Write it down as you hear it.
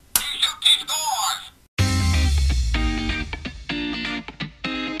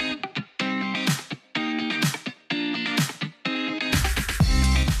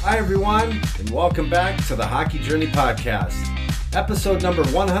Hi, everyone, and welcome back to the Hockey Journey Podcast, episode number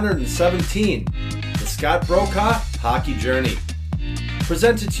 117, the Scott Brokaw Hockey Journey.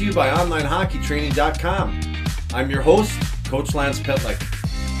 Presented to you by OnlineHockeyTraining.com. I'm your host, Coach Lance Pitlick.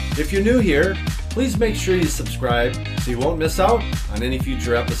 If you're new here, please make sure you subscribe so you won't miss out on any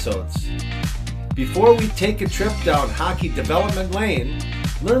future episodes. Before we take a trip down hockey development lane,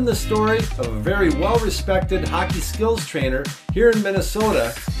 learn the story of a very well-respected hockey skills trainer here in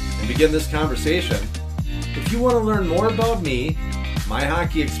Minnesota and begin this conversation. If you want to learn more about me, my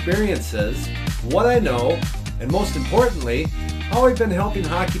hockey experiences, what I know, and most importantly, how I've been helping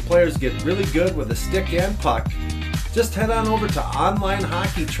hockey players get really good with a stick and puck, just head on over to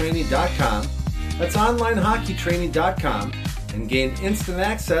OnlineHockeyTraining.com. That's OnlineHockeyTraining.com and gain instant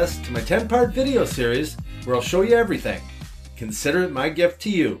access to my 10-part video series where I'll show you everything. Consider it my gift to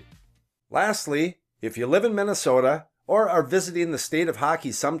you. Lastly, if you live in Minnesota or are visiting the state of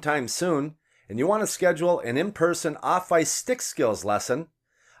hockey sometime soon and you want to schedule an in-person off-ice stick skills lesson,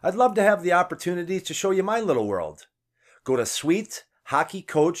 I'd love to have the opportunity to show you my little world. Go to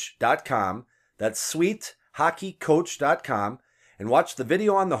sweethockeycoach.com, that's sweethockeycoach.com, and watch the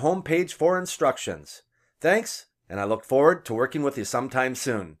video on the homepage for instructions. Thanks, and I look forward to working with you sometime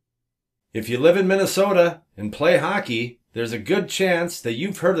soon. If you live in Minnesota and play hockey, there's a good chance that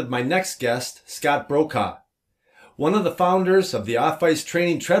you've heard of my next guest, Scott Brokaw. One of the founders of the off-ice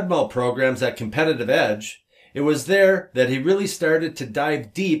training treadmill programs at Competitive Edge, it was there that he really started to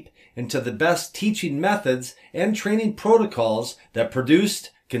dive deep into the best teaching methods and training protocols that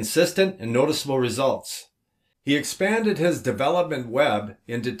produced consistent and noticeable results. He expanded his development web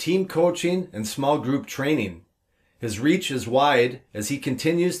into team coaching and small group training. His reach is wide as he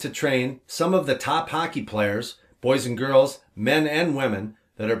continues to train some of the top hockey players, boys and girls, men and women,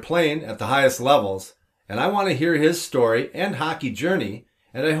 that are playing at the highest levels. And I want to hear his story and hockey journey,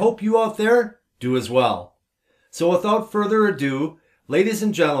 and I hope you out there do as well. So without further ado, ladies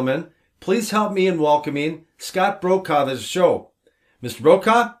and gentlemen, please help me in welcoming Scott Brokaw to the show. Mr.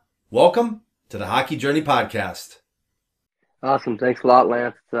 Brokaw, welcome to the Hockey Journey Podcast. Awesome. Thanks a lot,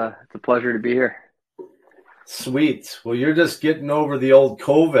 Lance. It's a pleasure to be here. Sweet. Well, you're just getting over the old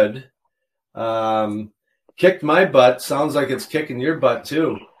COVID. Kicked my butt. Sounds like it's kicking your butt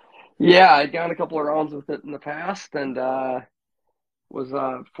too. Yeah, I'd gone a couple of rounds with it in the past, and was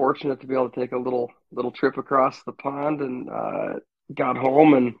fortunate to be able to take a little trip across the pond, and got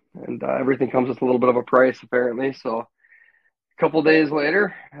home, and everything comes with a little bit of a price apparently. So a couple of days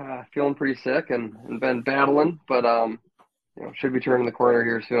later, feeling pretty sick and been battling, but should be turning the corner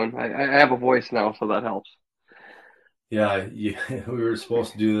here soon. I have a voice now, so that helps. Yeah, we were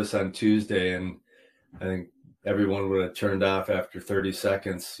supposed to do this on Tuesday, and I think everyone would have turned off after 30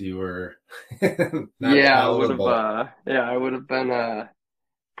 seconds. You were not palatable. I would have been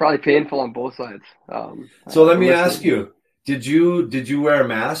probably painful on both sides. So let me ask you, did you wear a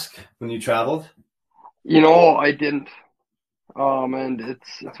mask when you traveled? I didn't. And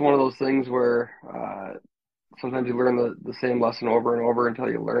it's one of those things where sometimes you learn the same lesson over and over until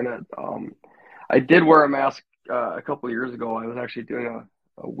you learn it. I did wear a mask a couple of years ago. I was actually doing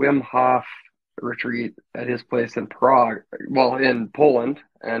a Wim Hof retreat at his place in in Poland,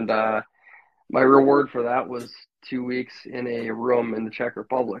 and my reward for that was 2 weeks in a room in the Czech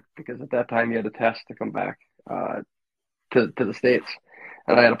Republic, because at that time you had a test to come back to the States,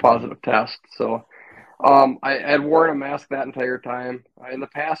 and I had a positive test. So I had worn a mask that entire time. In the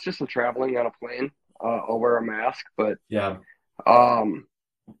past, just in traveling on a plane, I'll wear a mask, but yeah, apparently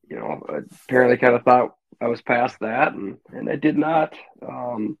kind of thought I was past that, and I did not.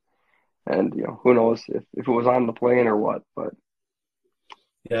 And who knows if it was on the plane or what, but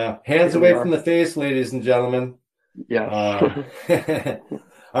yeah, hands away from the face, ladies and gentlemen. Yeah.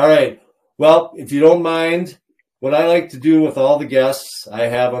 All right. Well, if you don't mind, what I like to do with all the guests I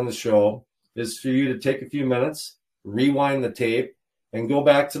have on the show is for you to take a few minutes, rewind the tape, and go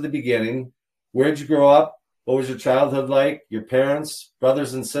back to the beginning. Where'd you grow up? What was your childhood like? Your parents,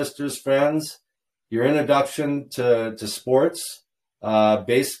 brothers and sisters, friends, your introduction to sports.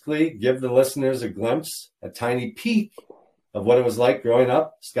 Basically give the listeners a glimpse, a tiny peek of what it was like growing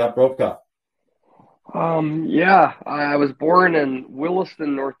up. Scott Brokaw. Yeah, I was born in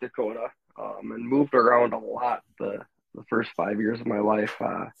Williston, North Dakota, and moved around a lot the first 5 years of my life.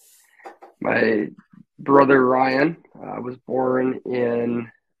 My brother Ryan was born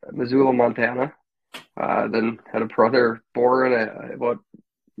in Missoula, Montana. Then had a brother born about a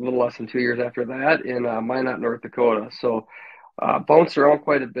little less than 2 years after that in Minot, North Dakota. So bounced around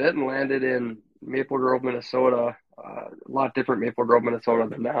quite a bit and landed in Maple Grove, Minnesota, a lot different Maple Grove, Minnesota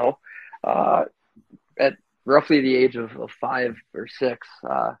than now. At roughly the age of 5 or 6,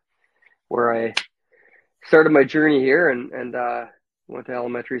 where I started my journey here and went to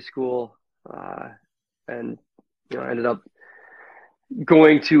elementary school, and ended up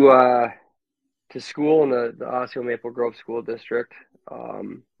going to school in the Osseo Maple Grove School District,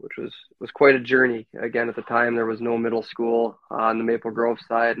 which was quite a journey. Again, at the time, there was no middle school on the Maple Grove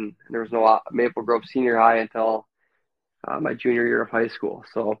side, and there was no Maple Grove Senior High until my junior year of high school.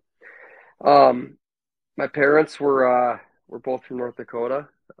 So, my parents were both from North Dakota.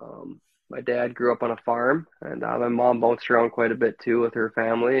 My dad grew up on a farm, and my mom bounced around quite a bit too with her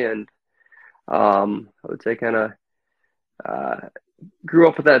family, and I would say kind of grew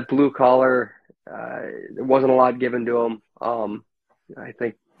up with that blue collar. There wasn't a lot given to them. I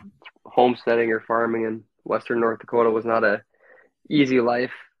think homesteading or farming in Western North Dakota was not a easy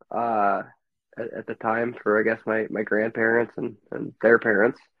life at the time for, I guess, my grandparents and their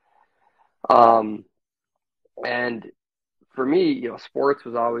parents. And for me, sports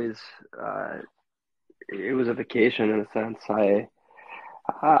was always it was a vacation in a sense.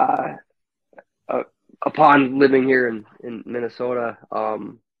 Upon living here in Minnesota,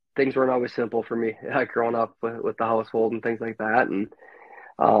 things weren't always simple for me. Growing up with the household and things like that, and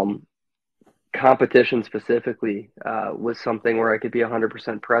competition specifically was something where I could be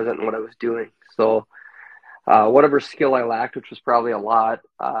 100% present in what I was doing. So whatever skill I lacked, which was probably a lot,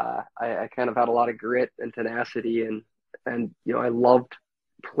 I kind of had a lot of grit and tenacity, and I loved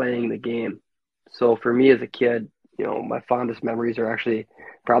playing the game. So for me as a kid, my fondest memories are actually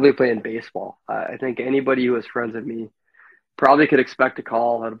probably playing baseball. I think anybody who was friends with me probably could expect a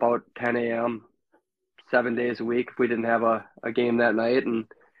call at about 10 a.m., 7 days a week if we didn't have a game that night. And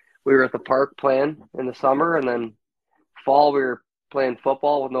we were at the park playing in the summer, and then fall we were playing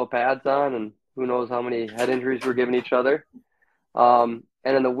football with no pads on, and who knows how many head injuries we're giving each other. And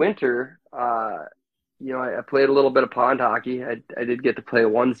in the winter, I played a little bit of pond hockey. I did get to play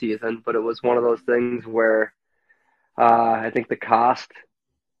one season, but it was one of those things where I think the cost,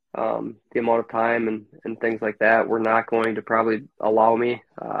 the amount of time and things like that were not going to probably allow me.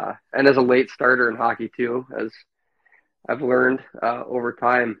 And as a late starter in hockey too, as I've learned over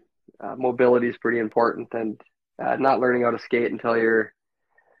time, mobility is pretty important, and not learning how to skate until you're,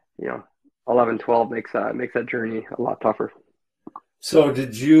 11, 12 makes that journey a lot tougher. So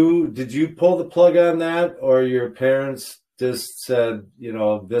did you pull the plug on that, or your parents just said,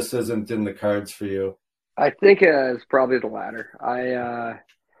 this isn't in the cards for you? I think it's probably the latter.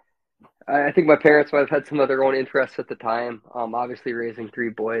 I think my parents might have had some of their own interests at the time. Obviously raising three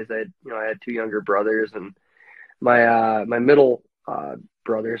boys, I had two younger brothers, and my middle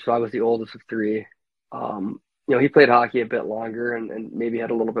brother, so I was the oldest of three. He played hockey a bit longer and maybe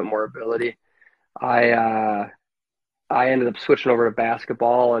had a little bit more ability. I ended up switching over to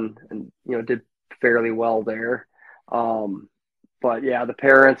basketball and did fairly well there. But yeah, the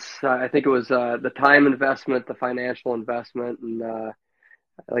parents, I think it was the time investment, the financial investment, and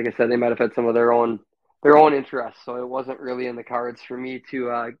like I said, they might have had some of their own interests. So it wasn't really in the cards for me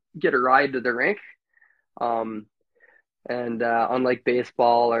to get a ride to the rink. And unlike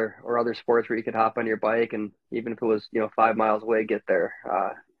baseball or other sports where you could hop on your bike, and even if it was 5 miles away, get there,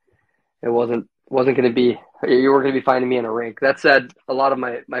 it wasn't going to be, you weren't going to be finding me in a rink. That said, a lot of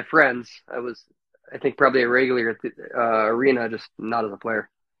my friends, I think probably a regular at the arena, just not as a player.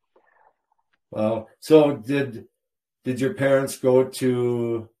 Wow. So did your parents go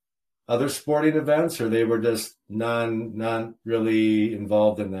to other sporting events, or they were just not really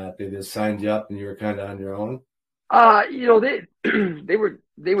involved in that? They just signed you up and you were kind of on your own?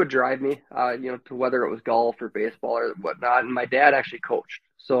 They would drive me, to whether it was golf or baseball or whatnot. And my dad actually coached.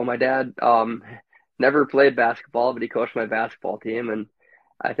 So my dad never played basketball, but he coached my basketball team. And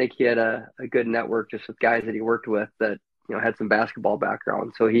I think he had a good network just with guys that he worked with that, had some basketball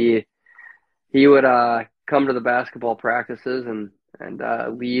background. So he would come to the basketball practices and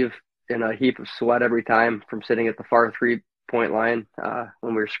leave in a heap of sweat every time from sitting at the far 3-point line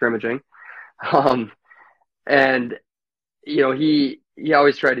when we were scrimmaging. And he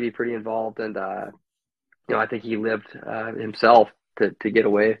always tried to be pretty involved, and I think he lived himself to get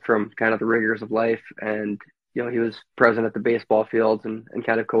away from kind of the rigors of life. And he was present at the baseball fields and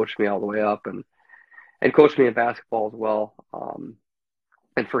kind of coached me all the way up, and coached me in basketball as well.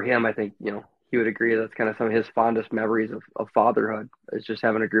 And for him, I think he would agree that's kind of some of his fondest memories of fatherhood, is just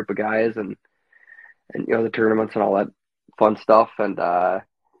having a group of guys and the tournaments and all that fun stuff. And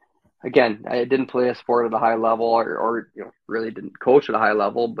again, I didn't play a sport at a high level or really didn't coach at a high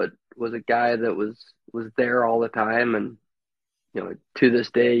level, but was a guy that was there all the time. And, to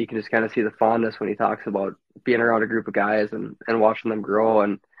this day, you can just kind of see the fondness when he talks about being around a group of guys and watching them grow,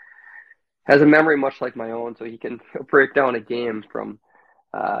 and has a memory much like my own. So he can break down a game from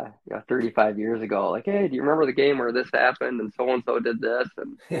you know, 35 years ago. Like, hey, do you remember the game where this happened and so did this?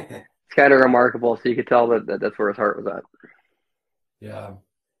 And it's kind of remarkable. So you could tell that's where his heart was at. Yeah.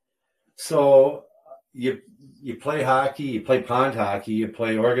 So you play hockey, you play pond hockey, you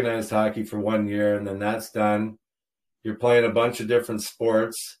play organized hockey for 1 year, and then that's done. You're playing a bunch of different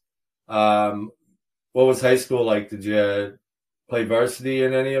sports. What was high school like? Did you play varsity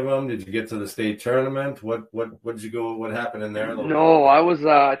in any of them? Did you get to the state tournament? What did you go? What happened in there a little bit? No, I was.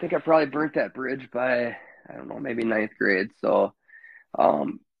 I think I probably burnt that bridge by, I don't know, maybe ninth grade. So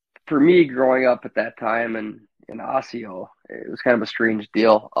um, for me, growing up at that time in Osseo, it was kind of a strange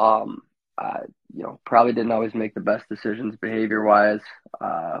deal. I, you know, probably didn't always make the best decisions behavior wise.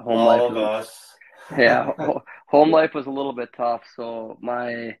 Home life All of was, us. yeah, home life was a little bit tough. So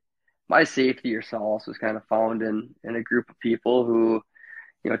my safety or solace was kind of found in a group of people who,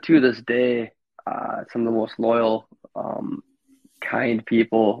 you know, to this day, some of the most loyal, kind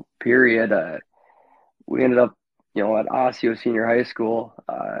people. Period. We ended up, you know, at Osseo Senior High School,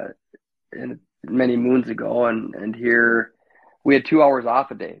 in many moons ago, and here we had 2 hours off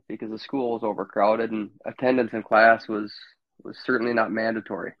a day because the school was overcrowded and attendance in class was certainly not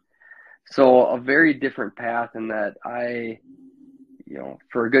mandatory. So a very different path in that I, you know,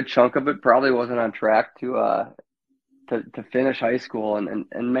 for a good chunk of it, probably wasn't on track to finish high school, and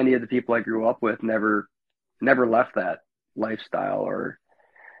many of the people I grew up with never left that lifestyle or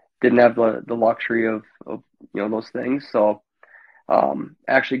didn't have the luxury of you know those things. So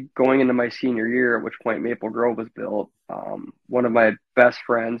actually going into my senior year, at which point Maple Grove was built, one of my best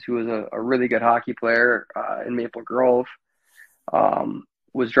friends, who was a really good hockey player in Maple Grove,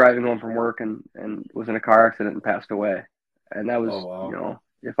 was driving home from work and was in a car accident and passed away. And that was, Oh you wow. know,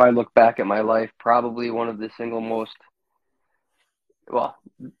 if I look back at my life, probably one of the single most, well,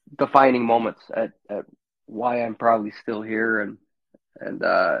 defining moments at why I'm probably still here and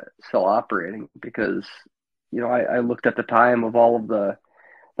still operating, because you know I looked at the time of all of the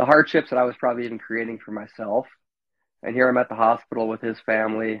hardships that I was probably even creating for myself, and here I'm at the hospital with his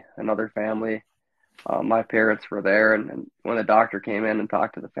family, another family. My parents were there, and when the doctor came in and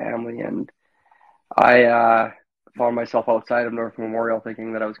talked to the family, and I found myself outside of North Memorial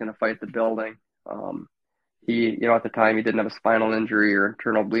thinking that I was going to fight the building. He, you know, at the time he didn't have a spinal injury or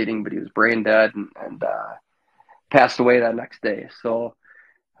internal bleeding, but he was brain dead and passed away that next day. So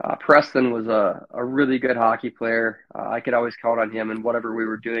Preston was a really good hockey player. I could always count on him and whatever we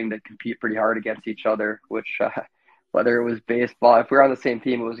were doing to compete pretty hard against each other, which whether it was baseball, if we were on the same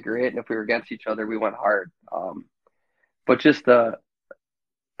team, it was great. And if we were against each other, we went hard. But just a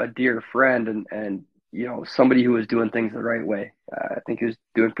dear friend and, you know, somebody who was doing things the right way. I think he was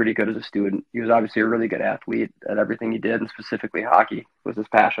doing pretty good as a student. He was obviously a really good athlete at everything he did, and specifically hockey was his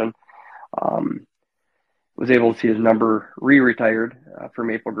passion. Um, was able to see his number re-retired for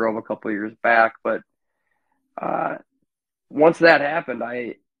Maple Grove a couple of years back. But uh, once that happened,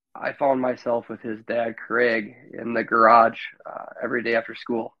 I found myself with his dad, Craig, in the garage every day after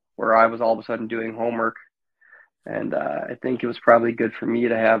school, where I was all of a sudden doing homework. And I think it was probably good for me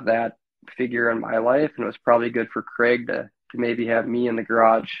to have that figure in my life, and it was probably good for Craig to maybe have me in the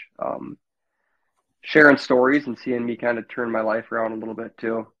garage, sharing stories and seeing me kind of turn my life around a little bit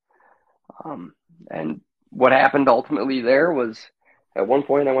too. And what happened ultimately there was, at one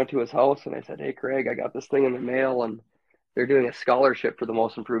point I went to his house and I said, "Hey, Craig, I got this thing in the mail, and they're doing a scholarship for the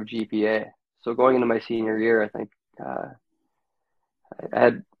most improved GPA." So going into my senior year, I think I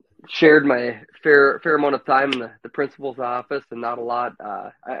had shared my fair amount of time in the principal's office, and not a lot.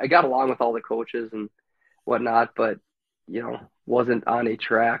 I got along with all the coaches and whatnot, but you know, wasn't on a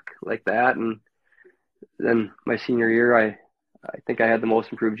track like that. And then my senior year, I think I had the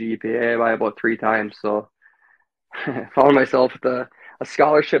most improved GPA by about 3 times. So I found myself with a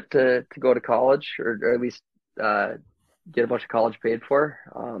scholarship to go to college, or at least get a bunch of college paid for,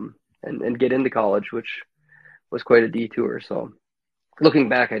 and get into college, which was quite a detour. So looking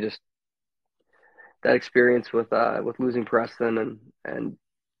back, I just, that experience with losing Preston and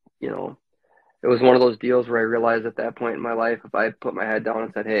you know, it was one of those deals where I realized at that point in my life, if I put my head down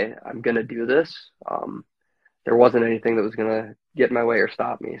and said, "Hey, I'm gonna do this," there wasn't anything that was gonna get in my way or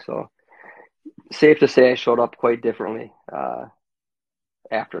stop me. So safe to say, I showed up quite differently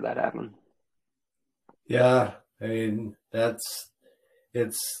after that happened. Yeah, I mean it's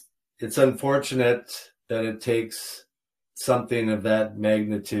it's unfortunate that it takes something of that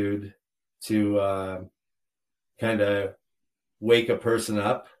magnitude to kind of wake a person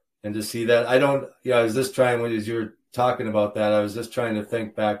up and to see that. I don't, yeah, I was just trying, as you were talking about that, I was just trying to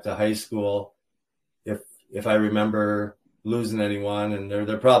think back to high school, if I remember losing anyone, and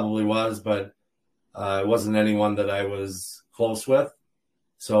there probably was, but it wasn't anyone that I was close with.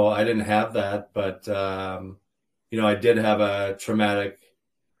 So I didn't have that, but, I did have a traumatic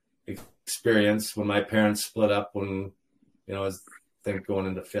experience when my parents split up when, I was, going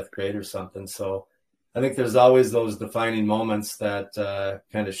into fifth grade or something. So I think there's always those defining moments that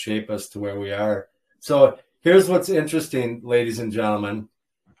kind of shape us to where we are. So here's what's interesting, ladies and gentlemen.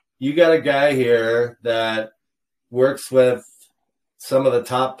 You got a guy here that works with some of the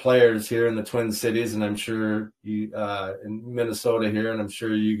top players here in the Twin Cities, and I'm sure you in Minnesota here, and I'm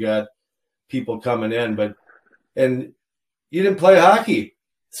sure you got people coming in, and you didn't play hockey.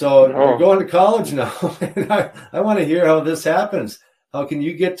 So you're going to college now. And I want to hear how this happens. How can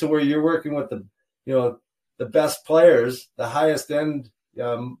you get to where you're working with the best players, the highest end,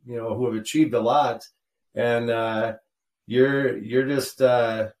 who have achieved a lot, and you're just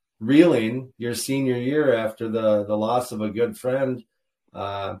reeling your senior year after the loss of a good friend,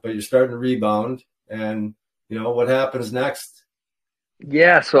 but you're starting to rebound. And what happens next?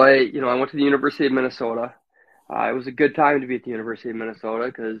 Yeah, so I went to the University of Minnesota. It was a good time to be at the University of Minnesota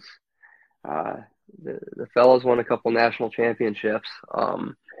because the fellows won a couple national championships.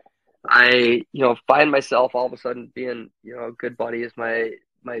 I find myself all of a sudden being good buddies. My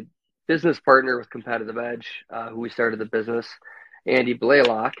business partner with Competitive Edge, who we started the business, Andy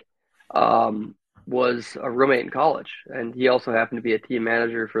Blaylock, was a roommate in college, and he also happened to be a team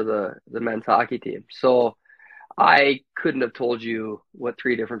manager for the men's hockey team. So I couldn't have told you what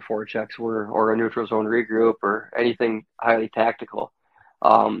 3 different forechecks were, or a neutral zone regroup, or anything highly tactical.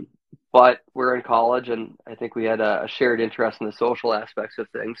 But we're in college, and I think we had a shared interest in the social aspects of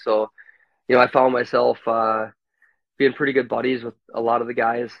things. So, I found myself being pretty good buddies with a lot of the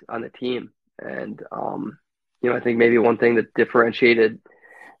guys on the team. And, I think maybe one thing that differentiated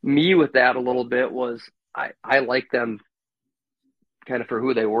me with that a little bit was I liked them kind of for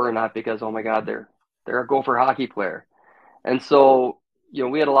who they were, not because, oh my God, they're a Gopher hockey player. And so,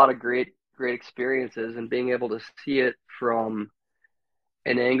 we had a lot of great experiences, and being able to see it from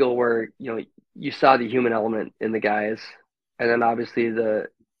an angle where, you saw the human element in the guys. And then obviously the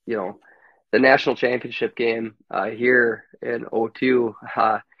national championship game here in '02,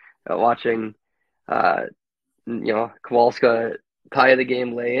 watching, Kowalska tie the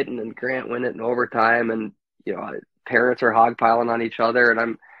game late and then Grant win it in overtime. And, parents are hogpiling on each other, and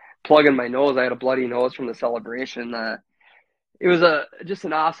I'm plugging my nose. I had a bloody nose from the celebration. It was just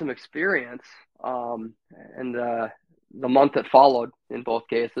an awesome experience. And the month that followed in both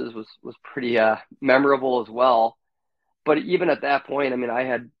cases was pretty memorable as well. But even at that point, I mean, I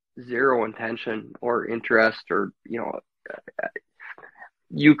had zero intention or interest, or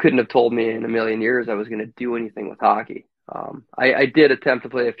you couldn't have told me in a million years I was going to do anything with hockey. I did attempt to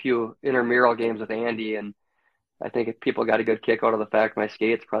play a few intramural games with Andy, and I think if people got a good kick out of the fact my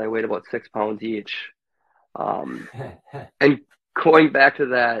skates probably weighed about 6 pounds each. And going back to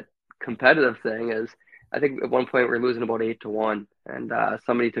that competitive thing, is I think at one point we were losing about 8-1, and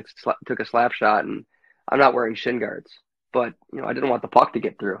somebody took a slap shot, and I'm not wearing shin guards, but I didn't want the puck to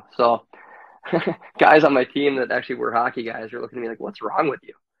get through. So guys on my team that actually were hockey guys are looking at me like, "What's wrong with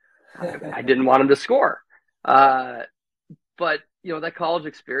you?" I didn't want them to score. But that college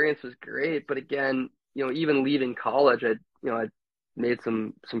experience was great. But again, even leaving college, I made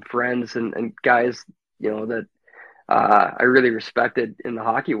some friends and guys that I really respected in the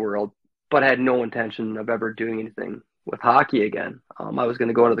hockey world, but I had no intention of ever doing anything with hockey again. I was going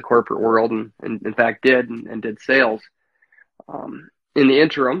to go into the corporate world, and in fact did, and did sales. In the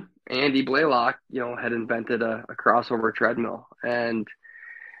interim, Andy Blaylock, had invented a crossover treadmill. And,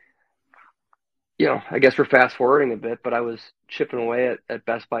 I guess we're fast forwarding a bit, but I was chipping away at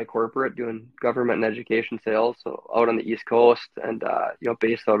Best Buy Corporate doing government and education sales, so out on the East Coast, and,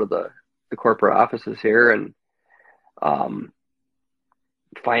 based out of the corporate offices here. And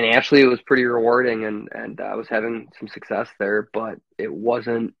financially, it was pretty rewarding, and I was having some success there, but it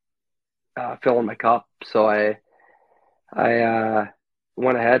wasn't filling my cup. So I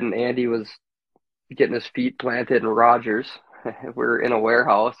went ahead, and Andy was getting his feet planted in Rogers. We're in a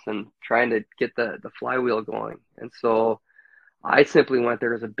warehouse and trying to get the flywheel going. And so I simply went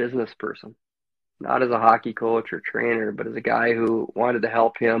there as a business person, not as a hockey coach or trainer, but as a guy who wanted to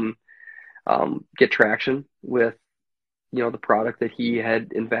help him get traction with, the product that he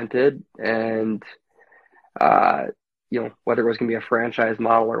had invented, and, whether it was going to be a franchise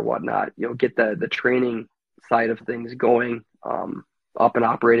model or whatnot, get the training side of things going, up and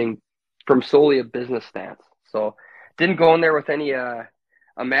operating from solely a business stance. So didn't go in there with any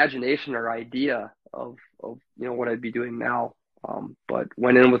imagination or idea of what I'd be doing now, but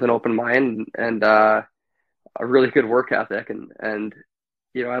went in with an open mind and a really good work ethic, and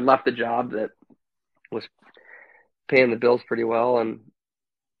I left the job that was paying the bills pretty well, and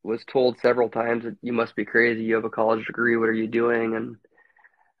was told several times that you must be crazy. You have a college degree. What are you doing? And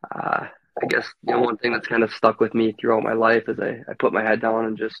I guess, one thing that's kind of stuck with me throughout my life is I put my head down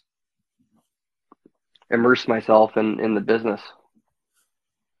and just immerse myself in the business.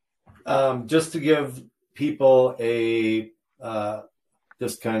 Just to give people a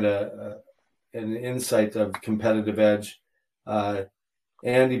just kind of an insight of competitive edge,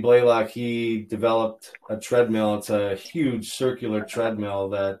 Andy Blaylock, he developed a treadmill. It's a huge circular treadmill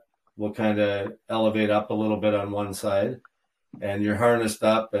that will kind of elevate up a little bit on one side, and you're harnessed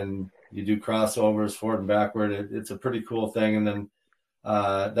up and you do crossovers forward and backward. It's a pretty cool thing. And then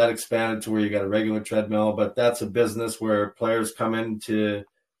that expanded to where you got a regular treadmill, but that's a business where players come in to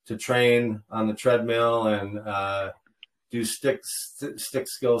train on the treadmill and do stick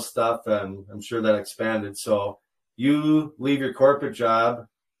skill stuff, and I'm sure that expanded. So you leave your corporate job,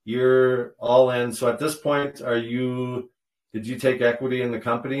 you're all in. So at this point, did you take equity in the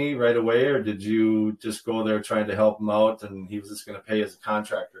company right away, or did you just go there trying to help him out and he was just going to pay as a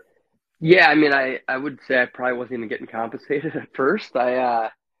contractor? Yeah, I mean, I would say I probably wasn't even getting compensated at first.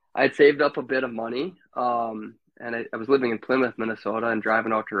 I'd saved up a bit of money, and I was living in Plymouth, Minnesota, and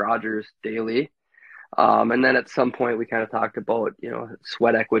driving out to Rogers daily. And then at some point we kind of talked about,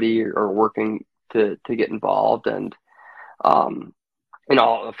 sweat equity or working to get involved. And,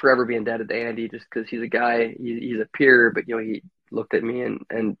 I'll forever be indebted to Andy just because he's a guy, he's a peer, but, he looked at me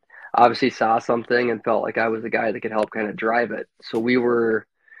and obviously saw something and felt like I was the guy that could help kind of drive it. So we were,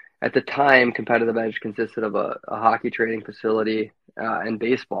 at the time, Competitive Edge consisted of a hockey training facility and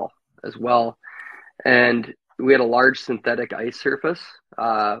baseball as well. And we had a large synthetic ice surface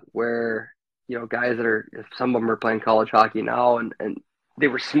where, guys some of them are playing college hockey now, and they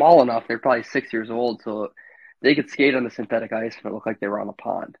were small enough. They're probably 6 years old, so they could skate on the synthetic ice and it looked like they were on a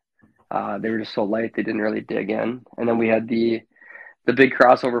pond. They were just so light, they didn't really dig in. And then we had the big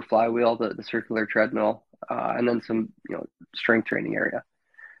crossover flywheel, the circular treadmill, and then some, strength training area.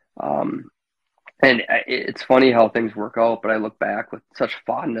 And it's funny how things work out, but I look back with such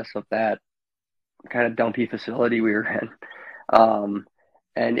fondness of that kind of dumpy facility we were in.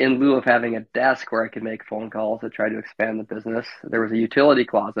 And in lieu of having a desk where I could make phone calls to try to expand the business, there was a utility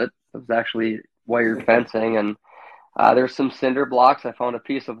closet that was actually wired fencing, and there's some cinder blocks. I found a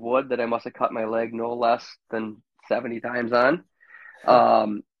piece of wood that I must have cut my leg no less than 70 times on.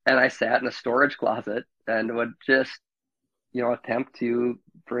 And I sat in a storage closet and would just, attempt to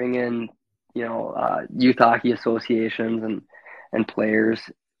bring in, youth hockey associations and players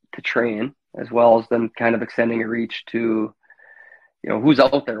to train, as well as them kind of extending a reach to, who's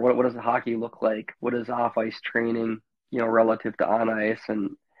out there, what does the hockey look like? What is off ice training, relative to on ice?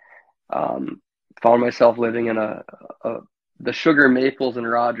 And found myself living in the Sugar Maples in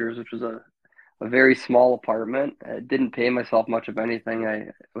Rogers, which was a very small apartment. I didn't pay myself much of anything. I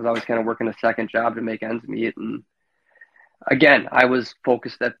was always kind of working a second job to make ends meet. And again, I was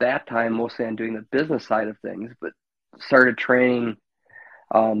focused at that time mostly on doing the business side of things, but started training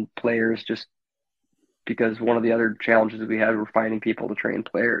players just because one of the other challenges we had were finding people to train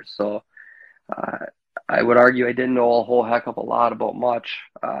players. So I would argue I didn't know a whole heck of a lot about much.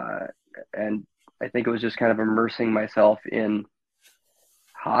 And I think it was just kind of immersing myself in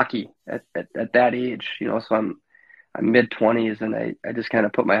hockey at that age, so I'm mid-20s, and I just kind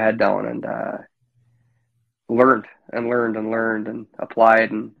of put my head down and learned and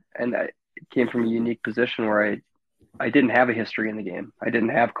applied. And I came from a unique position where I didn't have a history in the game. I didn't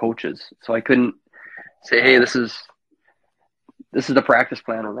have coaches, so I couldn't say, hey, this is the practice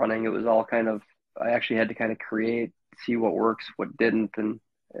plan we're running. It was all kind of, I actually had to kind of create, see what works, what didn't, and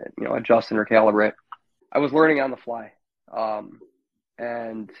adjust and recalibrate. I was learning on the fly.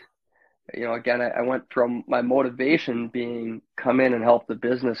 And again, I went from my motivation being come in and help the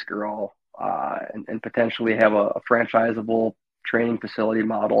business grow, and potentially have a franchisable training facility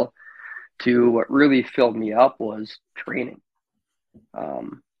model, to what really filled me up was training.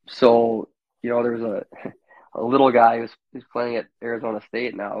 So, there was a little guy who's playing at Arizona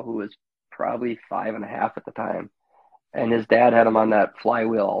State now, who was probably 5.5 at the time. And his dad had him on that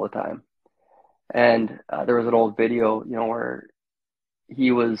flywheel all the time. And there was an old video, where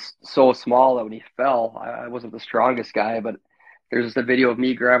he was so small that when he fell, I wasn't the strongest guy, but there's just a video of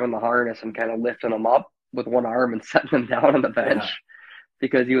me grabbing the harness and kind of lifting him up with one arm and setting him down on the bench,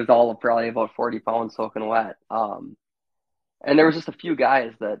 because he was all probably about 40 pounds soaking wet. And there was just a few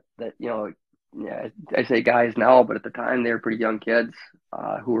guys that I say guys now, but at the time they were pretty young kids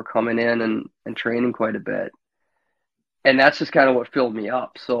who were coming in and training quite a bit. And that's just kind of what filled me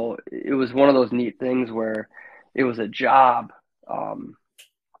up. So it was one of those neat things where it was a job, an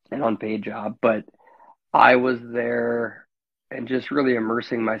unpaid job, but I was there and just really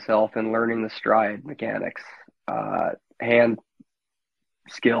immersing myself in learning the stride mechanics, hand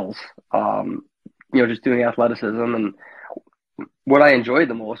skills, just doing athleticism. And what I enjoyed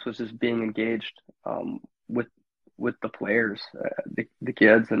the most was just being engaged with the players, the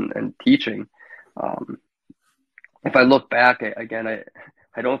kids, and teaching. Um, if I look back,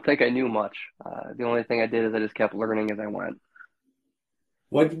 I don't think I knew much. The only thing I did is I just kept learning as I went.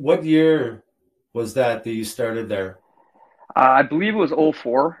 What year was that you started there? I believe it was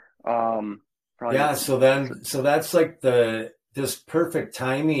 '04. Probably. Yeah, so that's like this perfect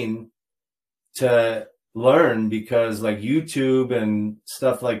timing to learn, because like YouTube and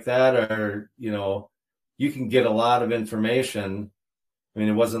stuff like that are, you can get a lot of information. I mean,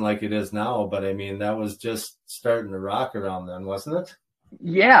 it wasn't like it is now, but I mean, that was just starting to rock around then, wasn't it?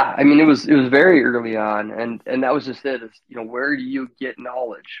 Yeah, I mean it was very early on, and that was just it. Is where do you get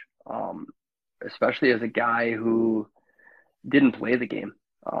knowledge, especially as a guy who didn't play the game.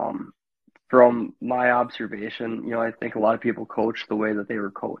 From my observation, I think a lot of people coach the way that they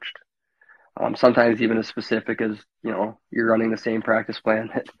were coached. Sometimes even as specific as you're running the same practice plan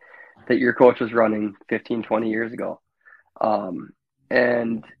that your coach was running 15, 20 years ago.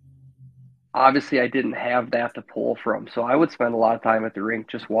 And obviously I didn't have that to pull from. So I would spend a lot of time at the rink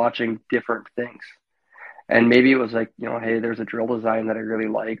just watching different things. And maybe it was like, hey, there's a drill design that I really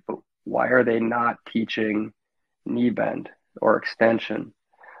like, but why are they not teaching knee bend or extension?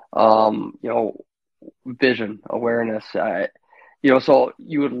 Vision, awareness. So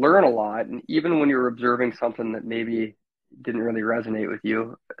you would learn a lot. And even when you were observing something that maybe didn't really resonate with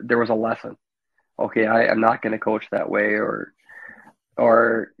you, there was a lesson. Okay, I'm not going to coach that way, or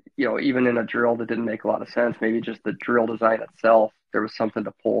even in a drill that didn't make a lot of sense, maybe just the drill design itself, there was something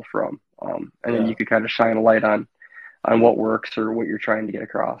to pull from, and then Yeah. you could kind of shine a light on what works or what you're trying to get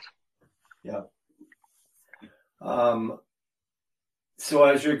across. Yeah. So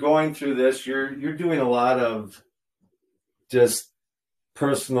as you're going through this, you're doing a lot of just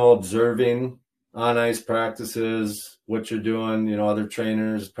personal observing on ice practices, what you're doing, other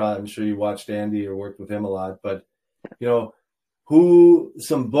trainers. Probably, I'm sure you watched Andy or worked with him a lot, but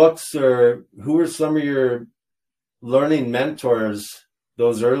some books, or who are some of your learning mentors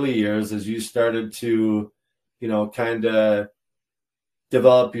those early years as you started to, kind of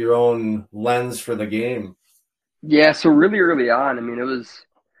develop your own lens for the game? Yeah, so really early on, I mean, it was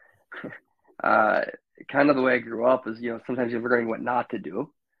uh, kind of the way I grew up is, sometimes you're learning what not to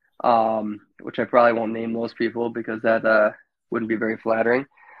do, which I probably won't name those people because that wouldn't be very flattering.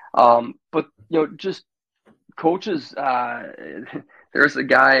 But, just coaches, there's a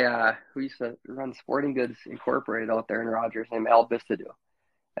guy who used to run Sporting Goods Incorporated out there in Rogers named Al Bistadu.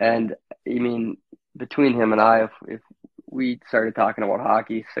 And I mean, between him and I, if we started talking about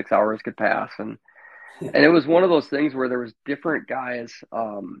hockey, 6 hours could pass. And it was one of those things where there was different guys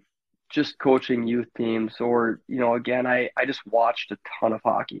just coaching youth teams, or, again, I just watched a ton of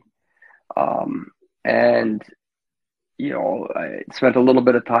hockey. And, I spent a little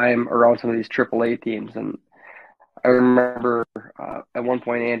bit of time around some of these AAA teams. And I remember at one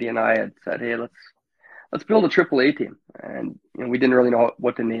point, Andy and I had said, hey, let's build a AAA team. And we didn't really know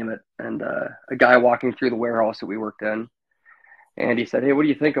what to name it. And a guy walking through the warehouse that we worked in, Andy said, hey, what do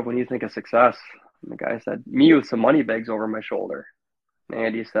you think of when you think of success? And the guy said, me with some money bags over my shoulder. And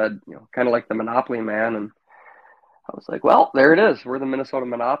Andy said, kind of like the Monopoly man. And I was like, well, there it is. We're the Minnesota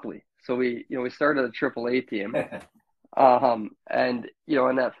Monopoly. So we started a AAA team. And,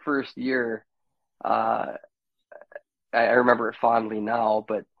 in that first year, I remember it fondly now,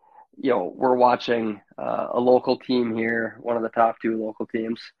 but, we're watching a local team here, one of the top two local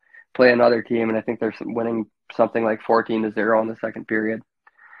teams, play another team. And I think they're winning something like 14-0 in the second period.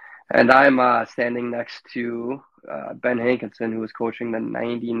 And I'm standing next to Ben Hankinson, who was coaching the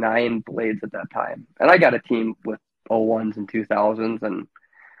 99 Blades at that time. And I got a team with 01s and 2000s, and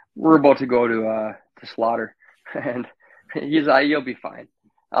we're about to go to Slaughter. And he's you'll be fine.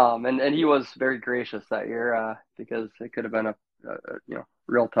 And he was very gracious that year because it could have been a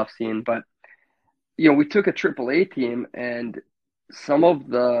real tough scene. But, we took a AAA team, and some of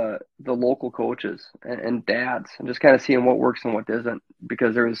the local coaches and dads, and just kind of seeing what works and what doesn't,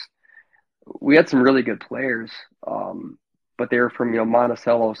 because we had some really good players, but they were from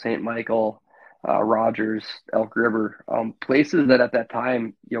Monticello, St. Michael, Rogers, Elk River, places that at that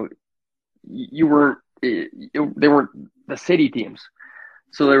time you weren't. They weren't the city teams,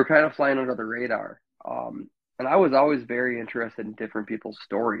 so they were kind of flying under the radar. And I was always very interested in different people's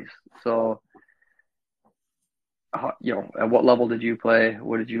stories. So, at what level did you play?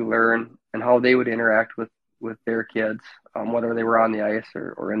 What did you learn? And how they would interact with their kids, whether they were on the ice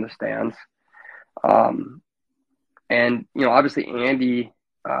or in the stands. And, obviously Andy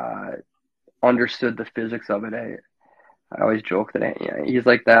understood the physics of it. I always joke that he's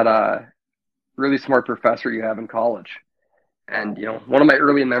like that really smart professor you have in college. And, one of my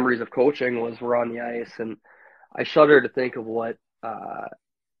early memories of coaching was we're on the ice, and I shudder to think of what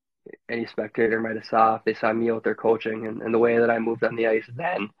any spectator might have saw if they saw me out there coaching and the way that I moved on the ice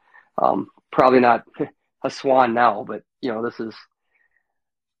then. Probably not a swan now, but, this is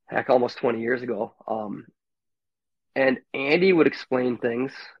almost 20 years ago. And Andy would explain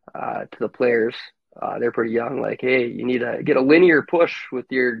things to the players. They're pretty young, like, hey, you need to get a linear push with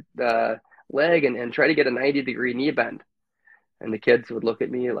your leg and try to get a 90-degree knee bend. And the kids would look at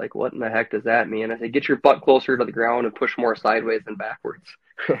me like, what in the heck does that mean? I said, get your butt closer to the ground and push more sideways than backwards.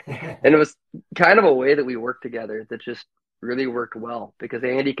 And it was kind of a way that we worked together that just really worked well, because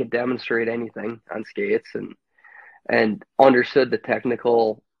Andy could demonstrate anything on skates and understood the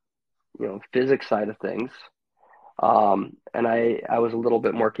technical, physics side of things. And I was a little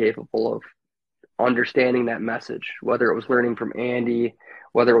bit more capable of understanding that message, whether it was learning from Andy,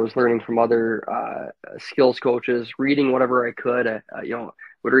 whether it was learning from other skills coaches, reading whatever I could.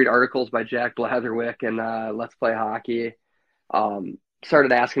 Would read articles by Jack Blatherwick and Let's Play Hockey.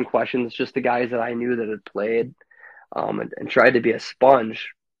 Started asking questions, just the guys that I knew that had played, and tried to be a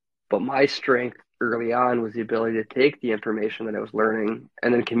sponge. But my strength early on was the ability to take the information that I was learning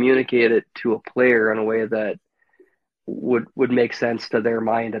and then communicate it to a player in a way that would make sense to their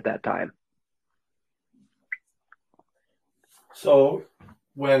mind at that time. So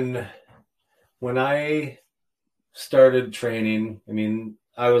when I started training, I mean,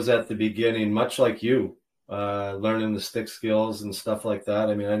 I was at the beginning, much like you, learning the stick skills and stuff like that.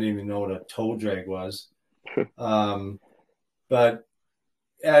 I mean, I didn't even know what a toe drag was. But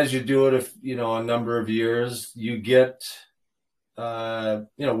as you do it, a number of years, you get,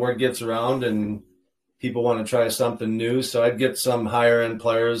 word gets around and people want to try something new. So I'd get some higher end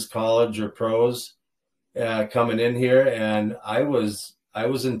players, college or pros, coming in here, and I was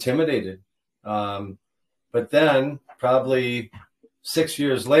intimidated. But then probably 6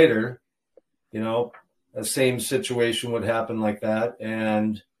 years later, the same situation would happen like that.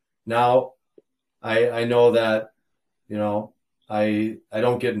 And now I know that, I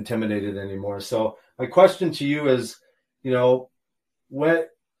don't get intimidated anymore. So my question to you is, when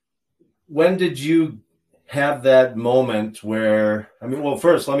did you have that moment where,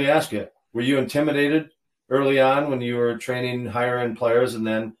 first, let me ask you, were you intimidated early on when you were training higher end players? And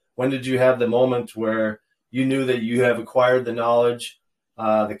then when did you have the moment where you knew that you have acquired the knowledge,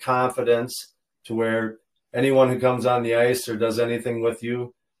 the confidence to where anyone who comes on the ice or does anything with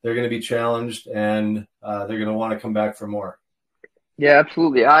you, they're going to be challenged and they're going to want to come back for more? Yeah,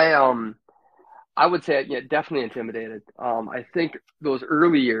 absolutely. I would say, definitely intimidated. I think those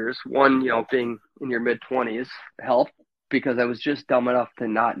early years, one, being in your mid-20s helped, because I was just dumb enough to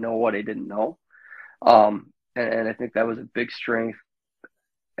not know what I didn't know. And I think that was a big strength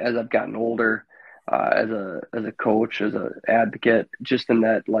as I've gotten older, as a coach, as an advocate, just in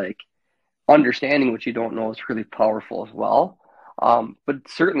that, like, understanding what you don't know is really powerful as well. But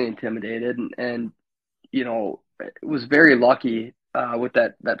certainly intimidated, and was very lucky with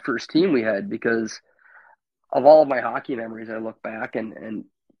that first team we had, because of all of my hockey memories, I look back and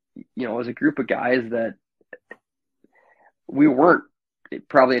it was a group of guys that we weren't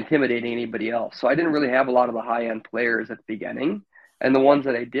probably intimidating anybody else. So I didn't really have a lot of the high end players at the beginning, and the ones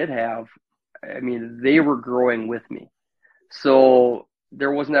that I did have, they were growing with me. So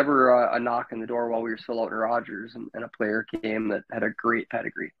there was never a knock on the door while we were still out in Rogers and a player came that had a great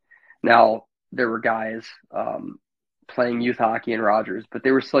pedigree. Now, there were guys playing youth hockey in Rogers, but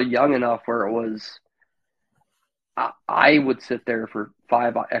they were still young enough where it was, I would sit there for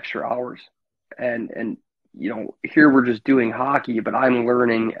 5 extra hours. And here we're just doing hockey, but I'm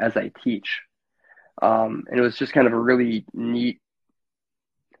learning as I teach. And it was just kind of a really neat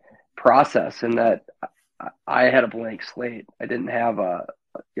process in that I had a blank slate. I didn't have a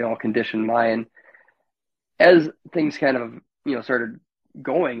conditioned mind. As things kind of, started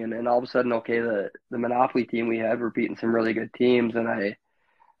going, and then all of a sudden, okay, the Monopoly team we had were beating some really good teams, and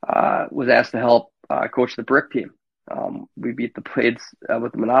I was asked to help coach the Brick team. We beat the Blades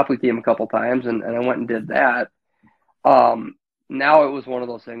with the Monopoly team a couple times, and I went and did that. Now it was one of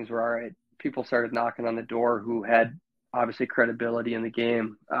those things where, all right, people started knocking on the door who had obviously credibility in the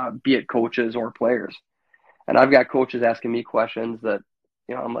game, be it coaches or players. And I've got coaches asking me questions that,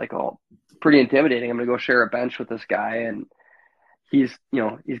 I'm like, oh, pretty intimidating. I'm going to go share a bench with this guy, and he's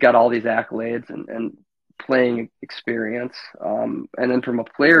got all these accolades and playing experience. And then from a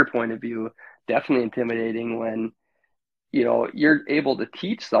player point of view, definitely intimidating when, you're able to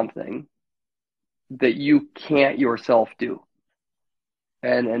teach something that you can't yourself do.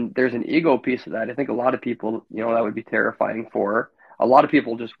 And there's an ego piece of that. I think a lot of people, that would be terrifying for. A lot of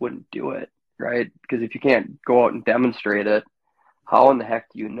people just wouldn't do it, right? Because if you can't go out and demonstrate it, how in the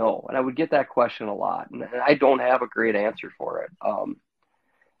heck do you know? And I would get that question a lot, and I don't have a great answer for it.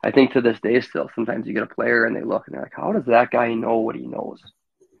 I think to this day still, sometimes you get a player and they look and they're like, how does that guy know what he knows?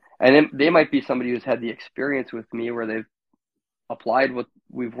 And they might be somebody who's had the experience with me where they've applied what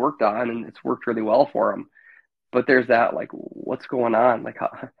we've worked on and it's worked really well for them. But there's that, like, what's going on? Like,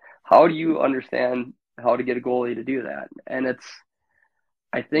 how do you understand how to get a goalie to do that? And it's,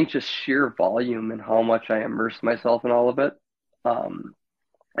 I think, just sheer volume and how much I immerse myself in all of it.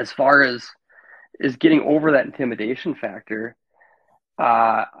 As far as getting over that intimidation factor,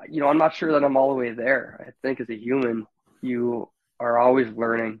 I'm not sure that I'm all the way there. I think as a human, you are always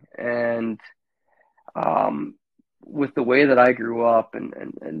learning. And with the way that I grew up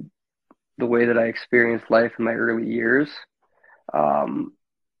and the way that I experienced life in my early years,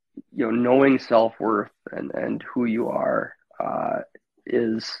 knowing self-worth and who you are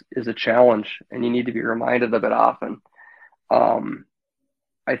is a challenge, and you need to be reminded of it often.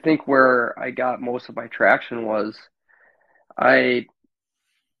 I think where I got most of my traction was I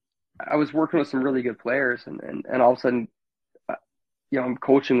was working with some really good players, and all of a sudden, I'm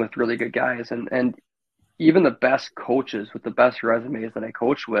coaching with really good guys, and even the best coaches with the best resumes that I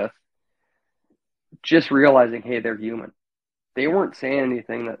coach with, just realizing, hey, they're human. They weren't saying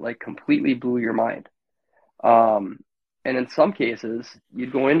anything that like completely blew your mind. And in some cases,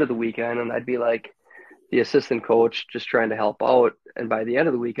 you'd go into the weekend and I'd be like the assistant coach just trying to help out. And by the end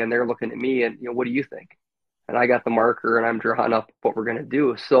of the weekend, they're looking at me and, what do you think? And I got the marker and I'm drawing up what we're going to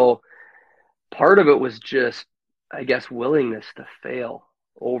do. So part of it was just, I guess, willingness to fail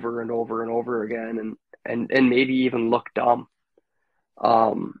over and over and over again and maybe even look dumb.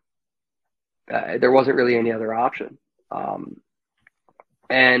 There wasn't really any other option.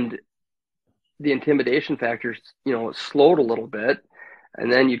 And the intimidation factors, slowed a little bit.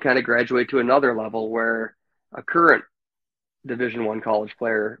 And then you kind of graduate to another level where a current Division I college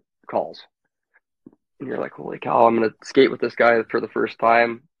player calls. And you're like, holy cow, I'm going to skate with this guy for the first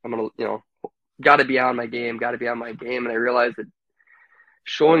time. I'm going to, got to be on my game. And I realized that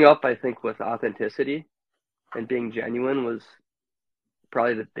showing up, I think, with authenticity and being genuine was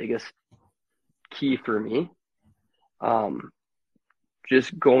probably the biggest key for me.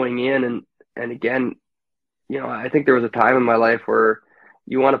 Just going in and again, I think there was a time in my life where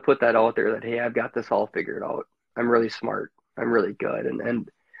you want to put that out there that, hey, I've got this all figured out. I'm really smart. I'm really good. And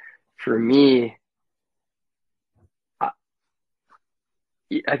for me,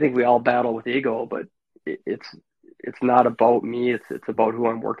 I think we all battle with ego, but it's not about me. It's about who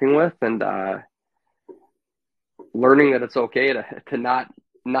I'm working with, and learning that it's okay to not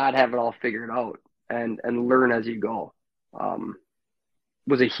have it all figured out and learn as you go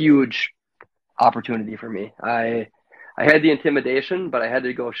was a huge opportunity for me. I had the intimidation, but I had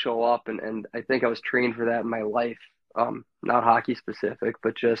to go show up, and I think I was trained for that in my life. Not hockey specific,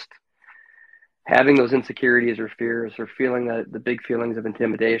 but just having those insecurities or fears or feeling the big feelings of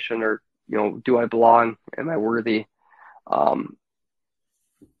intimidation or, do I belong? Am I worthy? And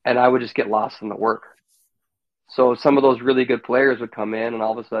I would just get lost in the work. So some of those really good players would come in and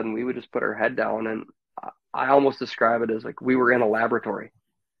all of a sudden we would just put our head down, and I almost describe it as like we were in a laboratory.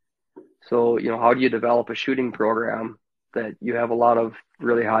 So, how do you develop a shooting program that you have a lot of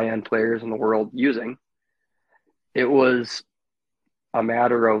really high-end players in the world using? It was a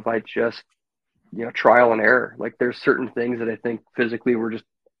matter of trial and error. Like there's certain things that I think physically were just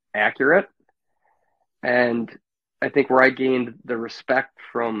accurate. And I think where I gained the respect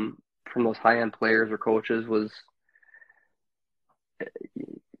from those high-end players or coaches was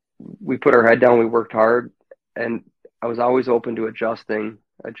we put our head down, we worked hard, and I was always open to adjusting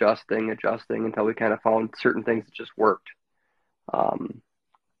until we kind of found certain things that just worked.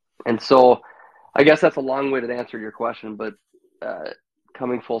 And so I guess that's a long way to answer your question, but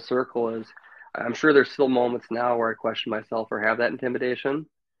coming full circle is I'm sure there's still moments now where I question myself or have that intimidation,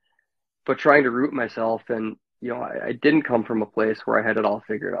 but trying to root myself and, I didn't come from a place where I had it all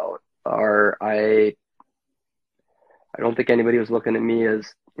figured out, or I don't think anybody was looking at me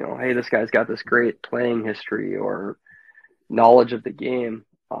as, hey, this guy's got this great playing history or knowledge of the game.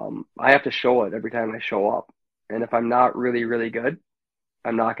 I have to show it every time I show up. And if I'm not really, really good,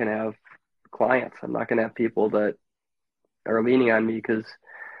 I'm not going to have clients. I'm not going to have people that are leaning on me because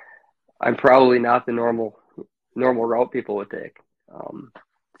I'm probably not the normal route people would take.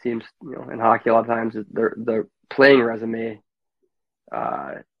 Seems, in hockey a lot of times the playing resume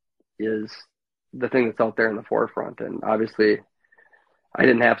is the thing that's out there in the forefront. And obviously I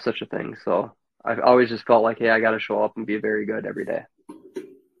didn't have such a thing. So I've always just felt like, hey, I got to show up and be very good every day.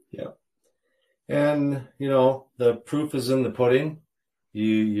 Yeah. And, the proof is in the pudding.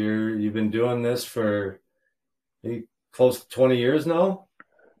 You've been doing this for close to 20 years now?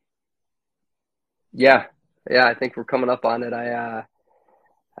 Yeah. Yeah, I think we're coming up on it. I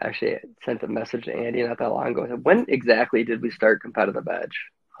actually sent a message to Andy not that long ago. I said, when exactly did we start Competitive Edge?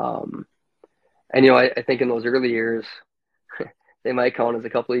 And, I think in those early years, they might count as a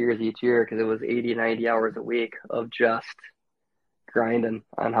couple of years each year because it was 80, 90 hours a week of just grinding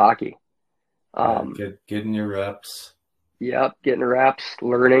on hockey. Getting your reps. Yep, getting reps,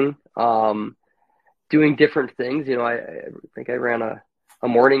 learning, doing different things. I think I ran a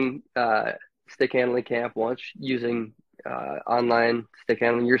morning stick handling camp once using online stick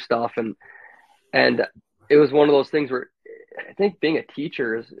handling your stuff, and it was one of those things where I think being a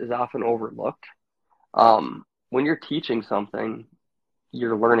teacher is often overlooked. When you're teaching something,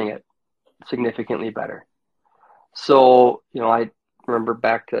 you're learning it significantly better. So, I remember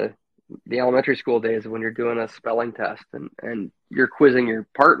back to the elementary school days when you're doing a spelling test and you're quizzing your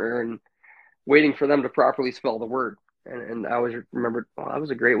partner and waiting for them to properly spell the word. And I always remembered, well, that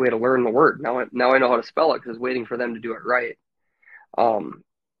was a great way to learn the word. Now I know how to spell it because waiting for them to do it right.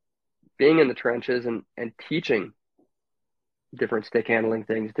 Being in the trenches and teaching different stick handling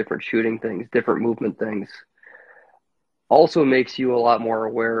things, different shooting things, different movement things also makes you a lot more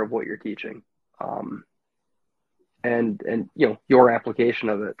aware of what you're teaching. And your application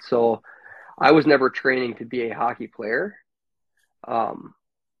of it. So I was never training to be a hockey player,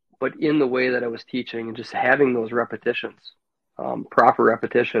 but in the way that I was teaching and just having those repetitions, proper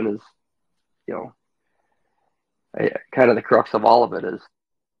repetition is, kind of the crux of all of it is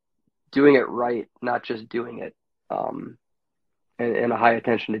doing it right, not just doing it. And a high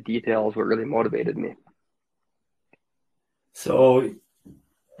attention to detail is what really motivated me. So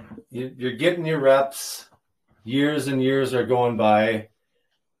you're getting your reps. Years and years are going by.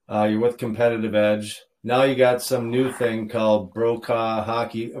 You're with Competitive Edge. Now you got some new thing called Brokaw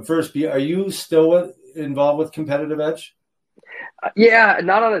Hockey. First, are you still involved with Competitive Edge? Yeah,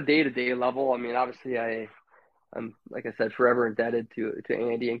 not on a day-to-day level. I mean, obviously, I'm like I said, forever indebted to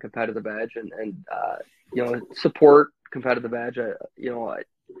Andy and Competitive Edge, and support Competitive Edge.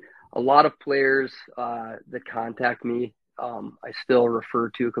 A lot of players that contact me, I still refer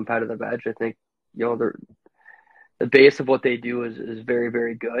to Competitive Edge. I think the base of what they do is very,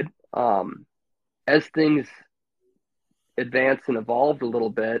 very good. As things advanced and evolved a little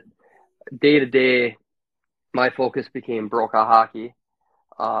bit, day to day, my focus became Brokaw hockey.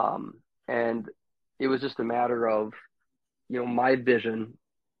 And it was just a matter of, my vision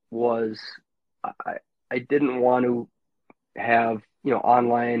was I didn't want to have,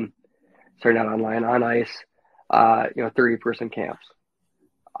 on ice, 30-person camps.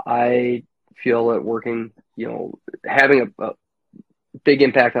 I feel that working, having a big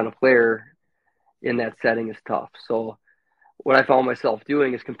impact on a player in that setting is tough. So what I found myself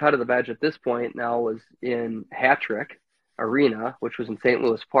doing is Competitive Edge at this point now was in Hat Trick Arena, which was in St.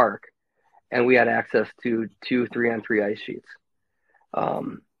 Louis Park, and we had access to 2 3-on-3 ice sheets.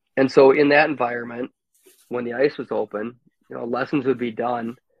 And so in that environment, when the ice was open, lessons would be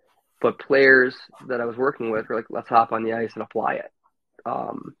done, but players that I was working with were like, let's hop on the ice and apply it.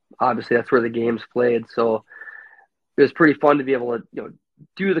 Obviously that's where the game's played. So it was pretty fun to be able to,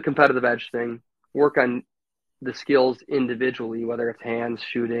 do the Competitive Edge thing, work on the skills individually, whether it's hands,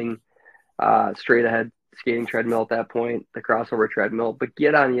 shooting, straight ahead skating treadmill at that point, the crossover treadmill, but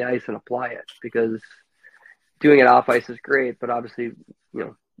get on the ice and apply it, because doing it off ice is great, but obviously,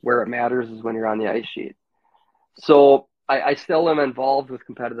 where it matters is when you're on the ice sheet. So I still am involved with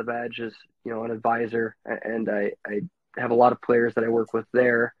Competitive Edge as, an advisor, and I have a lot of players that I work with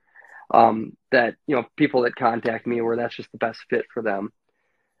there, that, people that contact me where that's just the best fit for them.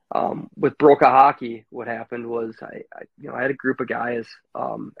 With Brokaw hockey, what happened was I had a group of guys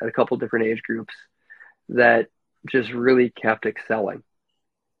at a couple different age groups that just really kept excelling.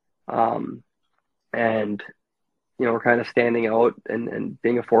 And, we're kind of standing out and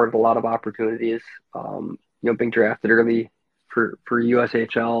being afforded a lot of opportunities, being drafted early for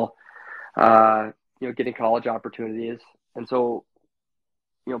USHL, getting college opportunities. And so,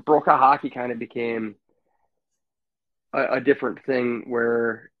 Brokaw hockey kind of became a different thing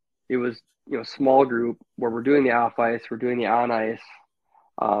where it was, small group where we're doing the off ice, we're doing the on ice.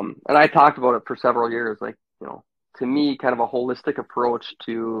 And I talked about it for several years, like, to me, kind of a holistic approach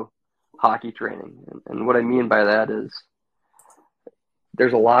to hockey training. And what I mean by that is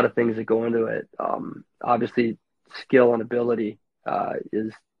there's a lot of things that go into it. Obviously, skill and ability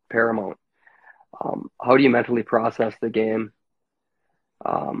is paramount. How do you mentally process the game?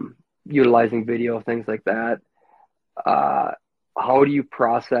 utilizing video, things like that. Uh, how do you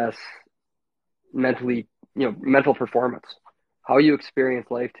process mentally, mental performance? How you experience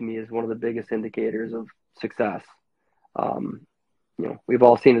life to me is one of the biggest indicators of success. Um, we've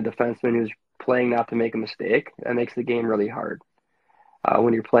all seen a defenseman who's playing not to make a mistake. That makes the game really hard.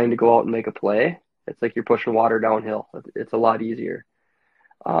 When you're playing to go out and make a play, it's like you're pushing water downhill. It's a lot easier.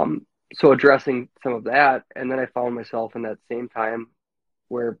 So addressing some of that, and then I found myself in that same time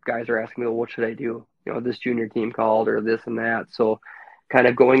where guys are asking me, well, what should I do? This junior team called or this and that. So kind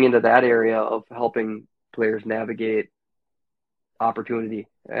of going into that area of helping players navigate opportunity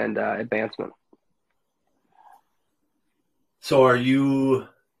and advancement. So you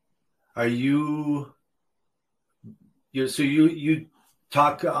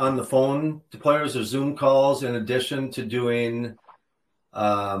talk on the phone to players or Zoom calls in addition to doing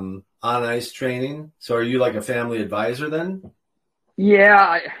on ice training? So are you like a family advisor then?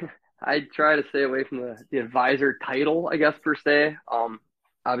 Yeah, I try to stay away from the advisor title, I guess, per se.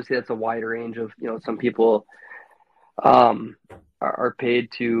 Obviously that's a wide range of, some people are paid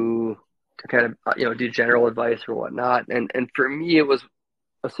to kind of, do general advice or whatnot. And for me, it was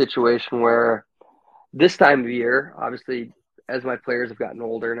a situation where this time of year, obviously, as my players have gotten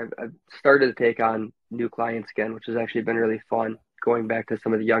older, and I've started to take on new clients again, which has actually been really fun, going back to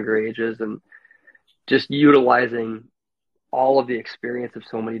some of the younger ages and just utilizing all of the experience of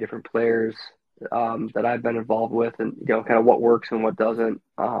so many different players that I've been involved with, and kind of what works and what doesn't.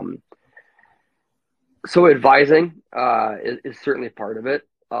 So advising is certainly part of it.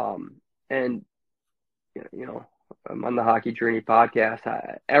 And I'm on the Hockey Journey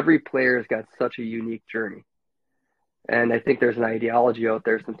podcast. Every player has got such a unique journey, and I think there's an ideology out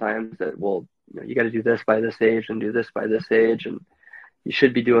there sometimes that, well, you got to do this by this age and do this by this age, and you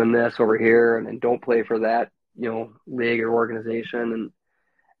should be doing this over here, and don't play for that league or organization.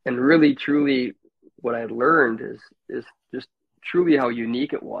 And really truly what I learned is just truly how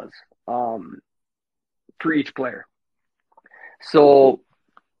unique it was for each player. So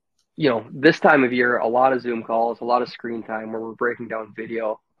this time of year, a lot of Zoom calls, a lot of screen time where we're breaking down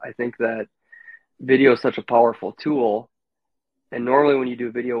video. I think that video is such a powerful tool, and normally when you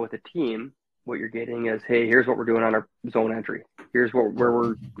do video with a team, what you're getting is, hey, here's what we're doing on our zone entry. Here's where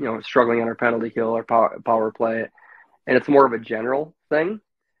we're struggling on our penalty kill, our power play, and it's more of a general thing.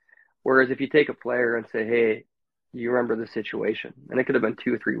 Whereas if you take a player and say, hey, you remember the situation, and it could have been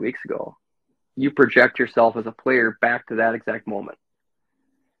 2 or 3 weeks ago, you project yourself as a player back to that exact moment.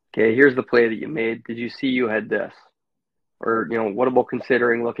 Okay, here's the play that you made. Did you see you had this? Or, what about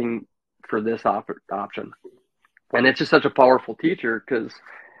considering looking for this option? And it's just such a powerful teacher because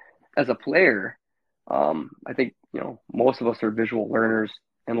as a player, I think, most of us are visual learners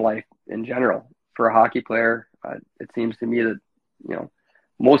in life in general. For a hockey player, it seems to me that,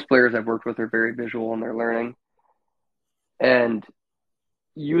 most players I've worked with are very visual in their learning. And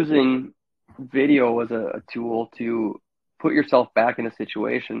using video as a tool to put yourself back in a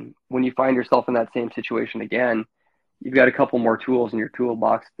situation, when you find yourself in that same situation again, you've got a couple more tools in your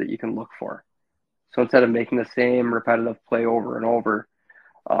toolbox that you can look for. So instead of making the same repetitive play over and over,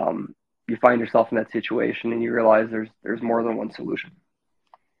 you find yourself in that situation and you realize there's more than one solution.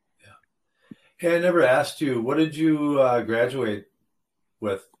 Yeah. Hey, I never asked you, what did you graduate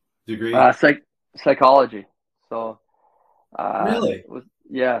with? Degree? Psychology. So really?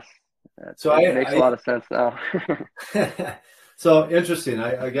 Yes. So it makes a lot of sense now. So interesting.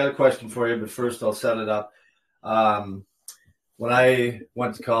 I got a question for you, but first I'll set it up. When I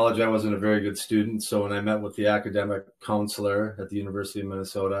went to college, I wasn't a very good student. So when I met with the academic counselor at the University of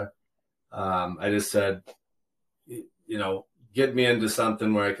Minnesota, I just said, get me into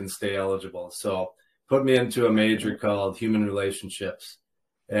something where I can stay eligible. So put me into a major called human relationships.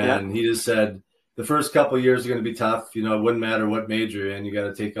 And he just said, the first couple of years are going to be tough. It wouldn't matter what major you're in. You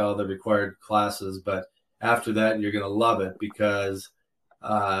got to take all the required classes. But after that, you're going to love it because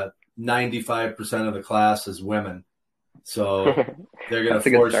 95% of the class is women. So they're going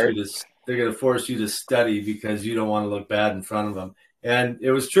to force you to study because you don't want to look bad in front of them. And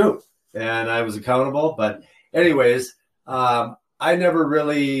it was true. And I was accountable. But anyways, I never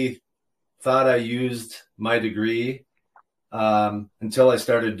really thought I used my degree until I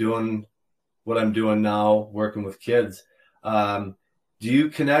started doing what I'm doing now, working with kids. Do you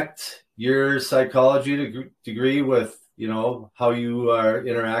connect your psychology degree with, how you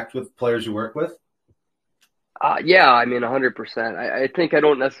interact with players you work with? Yeah, 100%. I think I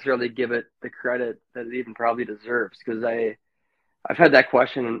don't necessarily give it the credit that it even probably deserves because I've had that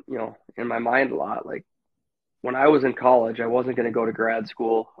question, in my mind a lot. Like when I was in college, I wasn't going to go to grad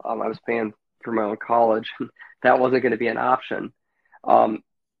school. I was paying for my own college. That wasn't going to be an option.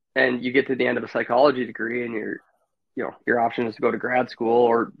 and you get to the end of a psychology degree and your option is to go to grad school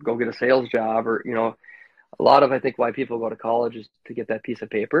or go get a sales job, or, a lot of, I think, why people go to college is to get that piece of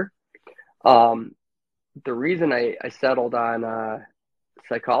paper. The reason I settled on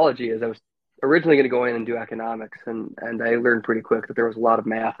psychology is I was originally going to go in and do economics, and I learned pretty quick that there was a lot of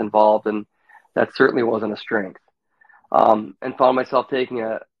math involved, and that certainly wasn't a strength. And found myself taking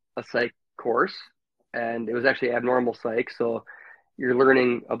a psych course, and it was actually abnormal psych. So you're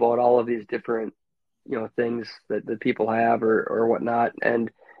learning about all of these different, things that people have or whatnot.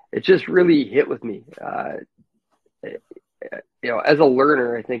 And it just really hit with me. As a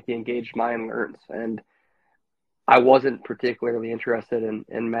learner, I think the engaged mind learns. And I wasn't particularly interested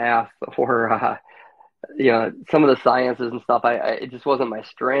in math or, some of the sciences and stuff. It just wasn't my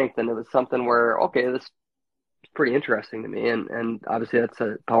strength. And it was something where, okay, this is pretty interesting to me. And obviously that's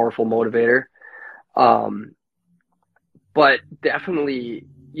a powerful motivator. But definitely,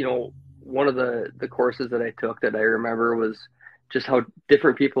 one of the courses that I took that I remember was just how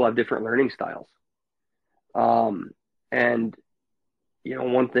different people have different learning styles. And,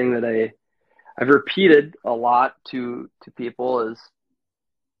 one thing that I've repeated a lot to people is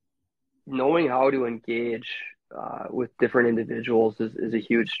knowing how to engage with different individuals is a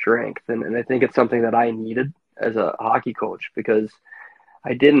huge strength. And I think it's something that I needed as a hockey coach, because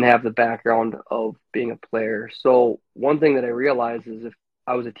I didn't have the background of being a player. So one thing that I realized is if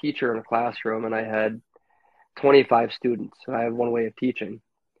I was a teacher in a classroom and I had 25 students, I have one way of teaching.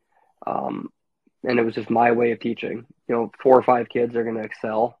 And it was just my way of teaching. 4 or 5 kids are going to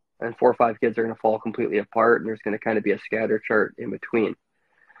excel, and 4 or 5 kids are going to fall completely apart, and there's going to kind of be a scatter chart in between.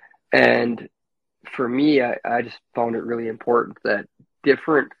 And for me, I just found it really important that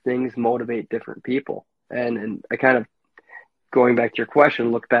different things motivate different people. And I kind of, going back to your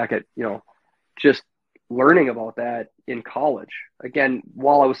question, look back at, just learning about that in college. Again,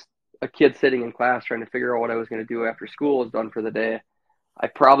 while I was a kid sitting in class trying to figure out what I was going to do after school was done for the day, I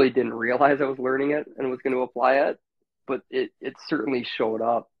probably didn't realize I was learning it and was going to apply it, but it certainly showed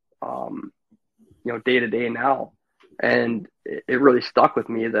up, day to day now. And it really stuck with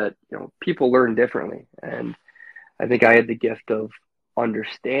me that, people learn differently. And I think I had the gift of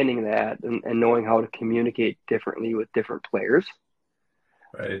understanding that and knowing how to communicate differently with different players,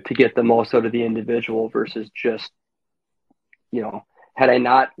 right, to get the most out of the individual versus just, had I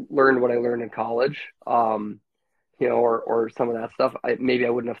not learned what I learned in college, or some of that stuff, maybe I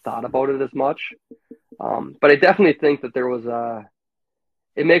wouldn't have thought about it as much. But I definitely think that there was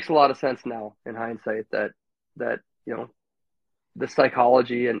it makes a lot of sense now in hindsight that, the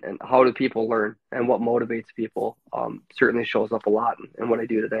psychology and how do people learn and what motivates people certainly shows up a lot in what I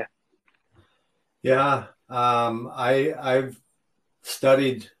do today. Yeah. I've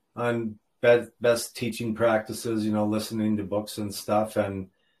studied on best teaching practices, listening to books and stuff. And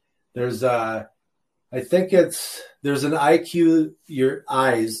there's I think there's an IQ, your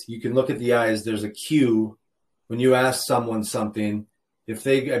eyes, you can look at the eyes. There's a cue when you ask someone something.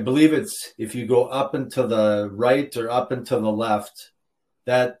 I believe it's if you go up and to the right or up and to the left,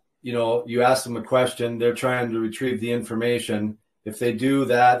 that, you ask them a question, they're trying to retrieve the information. If they do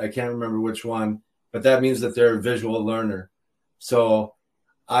that, I can't remember which one, but that means that they're a visual learner. So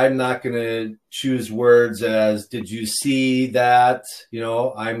I'm not going to choose words as, did you see that?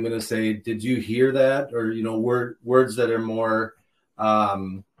 I'm going to say, did you hear that? Or, words that are more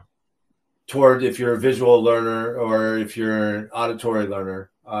toward if you're a visual learner or if you're an auditory learner.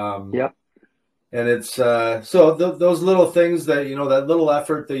 Yep. And it's those little things that, that little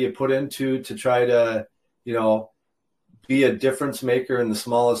effort that you put into to try to, be a difference maker in the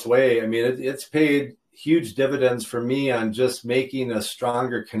smallest way. I mean, it's paid huge dividends for me on just making a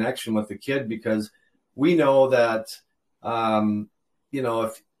stronger connection with the kid, because we know that,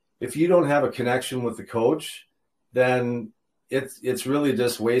 if you don't have a connection with the coach, then it's really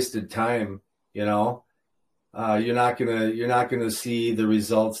just wasted time. You're not gonna see the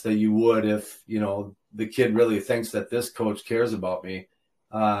results that you would if, the kid really thinks that this coach cares about me.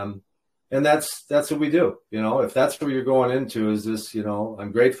 And that's what we do. If that's what you're going into is this,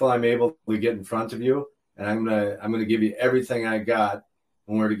 I'm grateful I'm able to get in front of you, and I'm gonna give you everything I got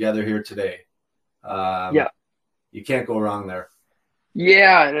when we're together here today. Yeah. You can't go wrong there.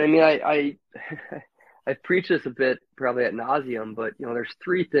 Yeah. And I mean, I preach this a bit probably ad nauseum, but there's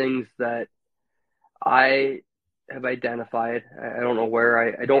 3 things that I have identified. I don't know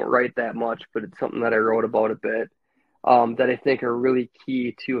where I don't write that much, but it's something that I wrote about a bit, that I think are really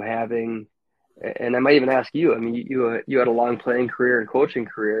key to having, and I might even ask you, I mean, you had a long playing career and coaching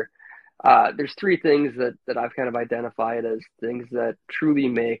career. There's 3 things that I've kind of identified as things that truly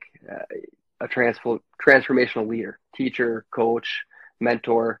make a transformational leader, teacher, coach,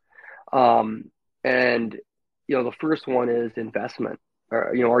 mentor. And, the first one is investment.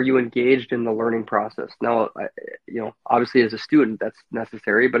 Are you engaged in the learning process? Now, obviously as a student, that's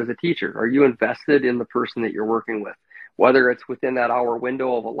necessary, but as a teacher, are you invested in the person that you're working with? Whether it's within that hour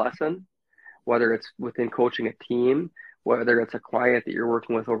window of a lesson, whether it's within coaching a team, whether it's a client that you're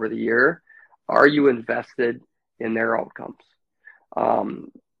working with over the year, are you invested in their outcomes?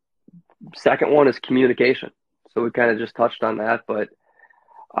 Second one is communication. So we kind of just touched on that, but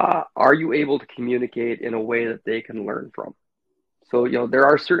are you able to communicate in a way that they can learn from? So, there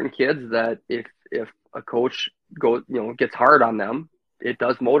are certain kids that if a coach gets hard on them, it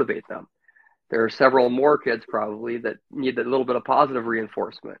does motivate them. There are several more kids probably that need a little bit of positive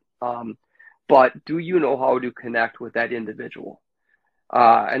reinforcement. But do you know how to connect with that individual?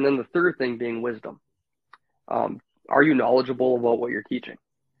 And then the third thing being wisdom. Are you knowledgeable about what you're teaching?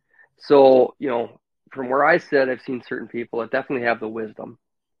 So, from where I sit, I've seen certain people that definitely have the wisdom,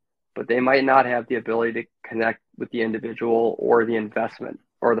 but they might not have the ability to connect with the individual or the investment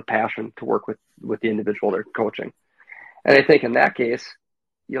or the passion to work with the individual they're coaching. And I think in that case,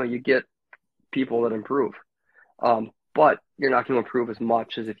 you get people that improve, but you're not going to improve as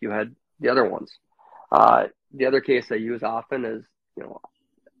much as if you had the other ones. The other case I use often is,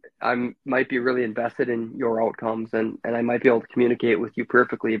 I might be really invested in your outcomes and I might be able to communicate with you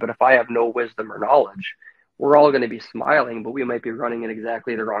perfectly, but if I have no wisdom or knowledge, we're all going to be smiling, but we might be running in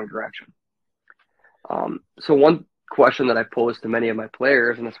exactly the wrong direction. So one question that I pose to many of my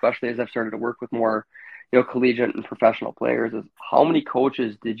players, and especially as I've started to work with more, collegiate and professional players, is how many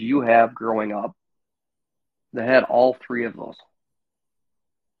coaches did you have growing up that had all three of those?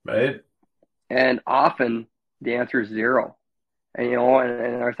 Right. And often the answer is zero. And,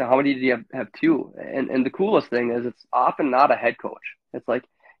 and I said, how many did you have two? And the coolest thing is it's often not a head coach. It's like,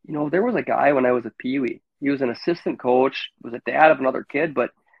 there was a guy when I was a peewee. He was an assistant coach, was a dad of another kid,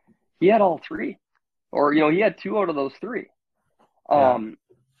 but he had all three. Or, he had two out of those three. Yeah.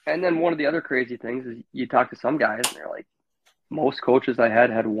 And then one of the other crazy things is you talk to some guys and they're like, most coaches I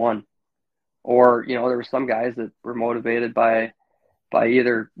had one. Or, there were some guys that were motivated by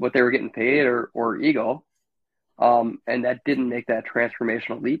either what they were getting paid or ego. And that didn't make that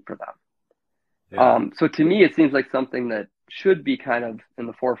transformational leap for them. Yeah. So to me, it seems like something that should be kind of in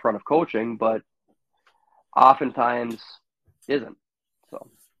the forefront of coaching, but oftentimes isn't.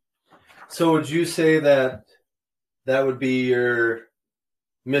 So would you say that would be your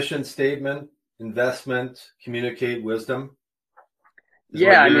mission statement, investment, communicate, wisdom?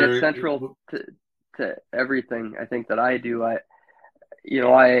 Yeah, I mean, it's central to everything I think that I do.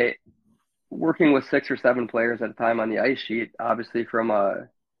 I working with 6 or 7 players at a time on the ice sheet, obviously from a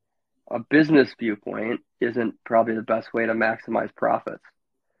business viewpoint, isn't probably the best way to maximize profits.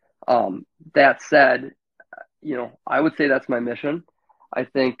 That said, I would say that's my mission. I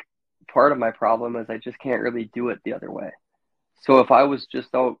think part of my problem is I just can't really do it the other way. So if I was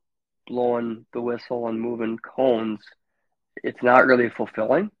just out blowing the whistle and moving cones, it's not really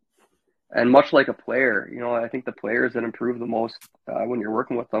fulfilling. And much like a player, I think the players that improve the most when you're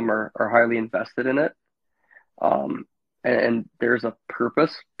working with them are highly invested in it. And there's a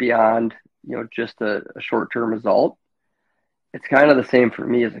purpose beyond, just a short-term result. It's kind of the same for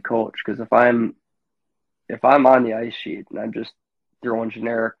me as a coach, because if I'm on the ice sheet and I'm just throwing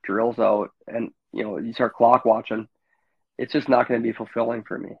generic drills out and, you start clock watching, it's just not going to be fulfilling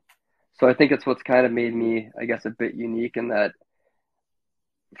for me. So I think it's what's kind of made me, I guess, a bit unique in that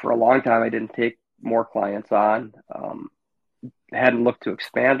for a long time, I didn't take more clients on. Hadn't looked to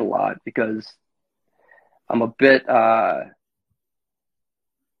expand a lot because I'm a bit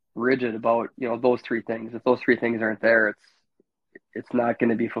rigid about, those 3 things. If those 3 things aren't there, it's not going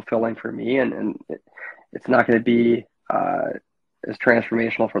to be fulfilling for me, and it's not going to be as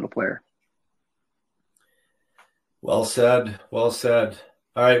transformational for the player. Well said. Well said.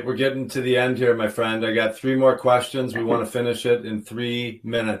 All right, we're getting to the end here, my friend. I got 3 more questions. We want to finish it in 3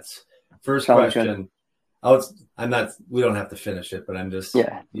 minutes. First question. We don't have to finish it, but I'm just, give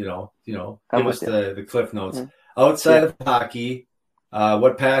us the cliff notes. Mm-hmm. Outside of hockey,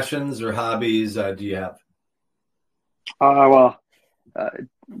 what passions or hobbies do you have?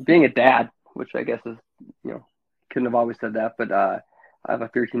 Being a dad, which I guess is, couldn't have always said that, but I have a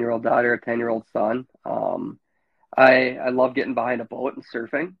 13-year-old daughter, a 10-year-old son. I love getting behind a boat and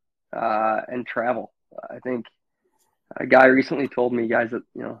surfing and travel. I think a guy recently told me, guys, that,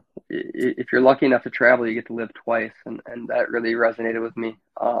 if you're lucky enough to travel, you get to live twice. And that really resonated with me.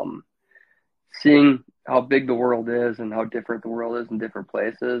 Seeing how big the world is and how different the world is in different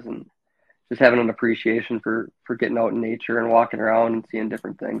places, and just having an appreciation for getting out in nature and walking around and seeing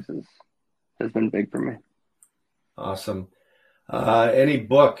different things has been big for me. Awesome. Any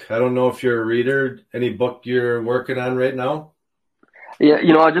book? I don't know if you're a reader. Any book you're working on right now?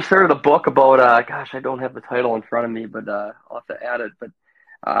 Yeah, I just started a book about gosh, I don't have the title in front of me, but I'll have to add it. But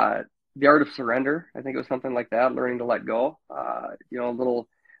The Art of Surrender, I think it was something like that, learning to let go. A little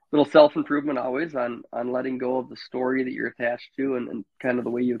self-improvement always on letting go of the story that you're attached to and kind of the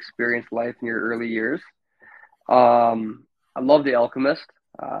way you experience life in your early years. I love The Alchemist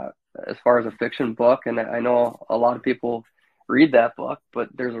as far as a fiction book, and I know a lot of people read that book, but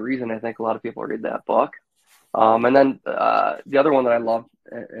there's a reason I think a lot of people read that book. And then the other one that I love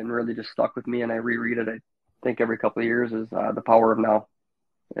and really just stuck with me, and I reread it, I think every couple of years, is The Power of Now.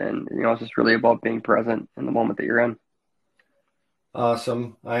 And it's just really about being present in the moment that you're in.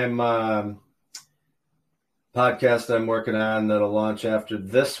 Awesome. Podcast I'm working on that'll launch after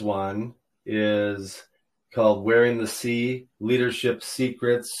this one is called Wearing the Sea: Leadership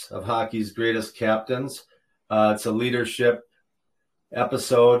Secrets of Hockey's Greatest Captains. It's a leadership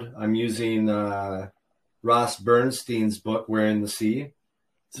episode. I'm using Ross Bernstein's book, Wearing the Sea.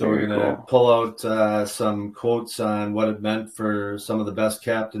 So we're going to pull out some quotes on what it meant for some of the best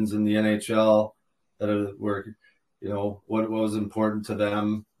captains in the NHL that were, what was important to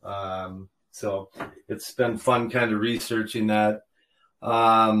them. So it's been fun kind of researching that.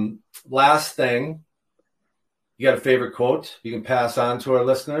 Last thing, you got a favorite quote you can pass on to our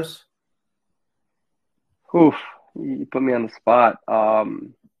listeners? Oof, you put me on the spot.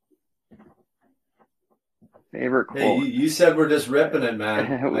 Favorite quote. Hey, you said we're just ripping it,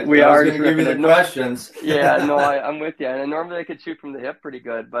 man. We are going to give you the questions. Yeah, no, I'm with you. And normally I could shoot from the hip pretty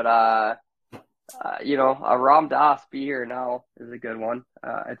good, but Ram Dass, Be Here Now, is a good one.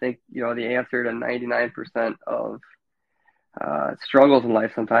 I think the answer to 99% of struggles in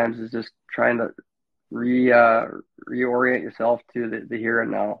life sometimes is just trying to reorient yourself to the here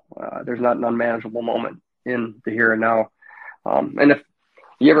and now. There's not an unmanageable moment in the here and now, and if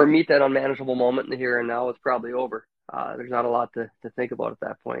you ever meet that unmanageable moment in the here and now, it's probably over. There's not a lot to think about at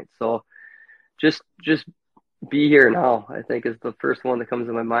that point. So just be here now, I think, is the first one that comes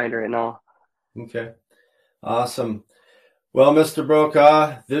to my mind right now. Okay. Awesome. Well, Mr.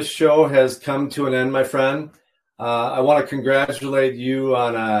 Brokaw, this show has come to an end, my friend. I want to congratulate you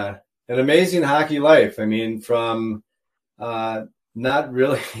on an amazing hockey life. I mean, from not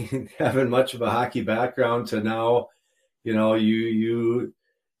really having much of a hockey background to now, you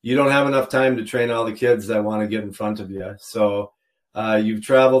don't have enough time to train all the kids that want to get in front of you. So you've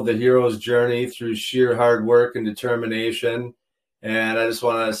traveled the hero's journey through sheer hard work and determination. And I just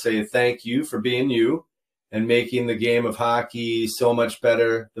want to say thank you for being you and making the game of hockey so much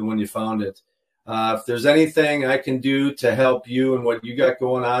better than when you found it. If there's anything I can do to help you and what you got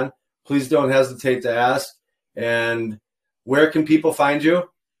going on, please don't hesitate to ask. And where can people find you?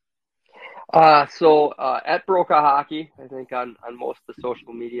 So at Brokaw Hockey, I think on most of the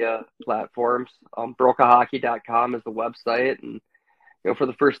social media platforms. Brokawhockey.com is the website, and for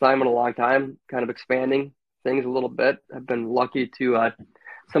the first time in a long time, kind of expanding things a little bit. I've been lucky to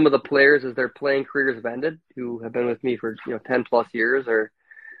some of the players, as their playing careers have ended, who have been with me for 10 plus years, are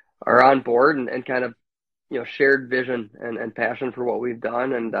on board and kind of shared vision and passion for what we've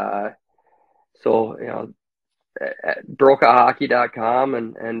done, and so at brokawhockey.com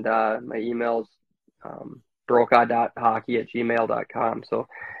and my email's brokaw.hockey@gmail.com. So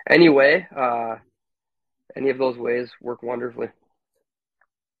anyway, any of those ways work wonderfully.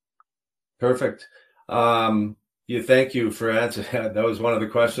 Perfect. Thank you for answering that. That was one of the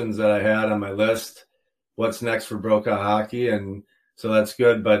questions that I had on my list. What's next for Brokaw Hockey? And so that's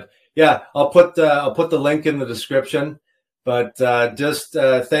good. But yeah, I'll put the link in the description. But just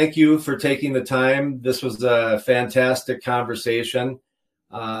thank you for taking the time. This was a fantastic conversation.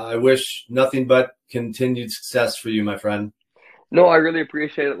 I wish nothing but continued success for you, my friend. No, I really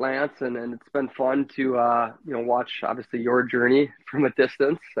appreciate it, Lance, and it's been fun to watch obviously your journey from a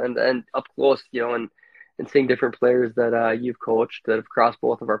distance and up close, and seeing different players that you've coached that have crossed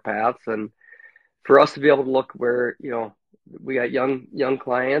both of our paths, and for us to be able to look where we got young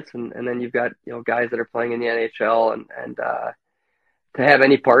clients, and then you've got guys that are playing in the NHL, and to have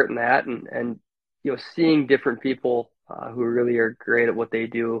any part in that, and seeing different people who really are great at what they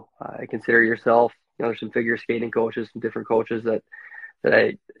do. I consider yourself, there's some figure skating coaches, some different coaches that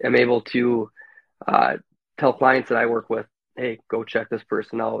I am able to tell clients that I work with, hey, go check this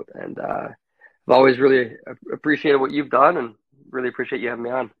person out. And I've always really appreciated what you've done, and really appreciate you having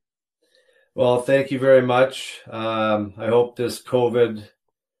me on. Well, thank you very much. I hope this COVID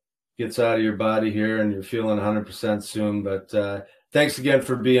gets out of your body here and you're feeling 100% soon. But thanks again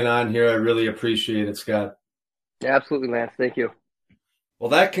for being on here. I really appreciate it, Scott. Yeah, absolutely, Lance. Thank you. Well,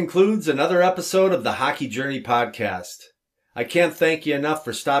 that concludes another episode of the Hockey Journey podcast. I can't thank you enough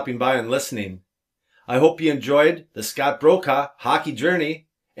for stopping by and listening. I hope you enjoyed the Scott Brokaw hockey journey,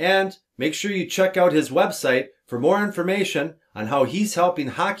 and make sure you check out his website for more information on how he's helping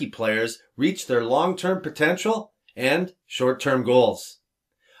hockey players reach their long-term potential and short-term goals.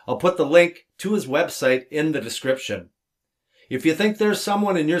 I'll put the link to his website in the description. If you think there's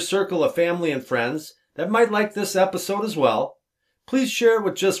someone in your circle of family and friends that might like this episode as well, please share it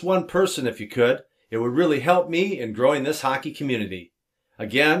with just one person if you could. It would really help me in growing this hockey community.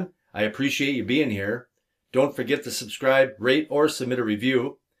 Again, I appreciate you being here. Don't forget to subscribe, rate, or submit a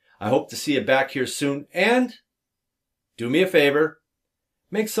review. I hope to see you back here soon. And do me a favor,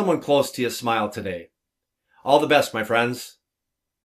 make someone close to you smile today. All the best, my friends.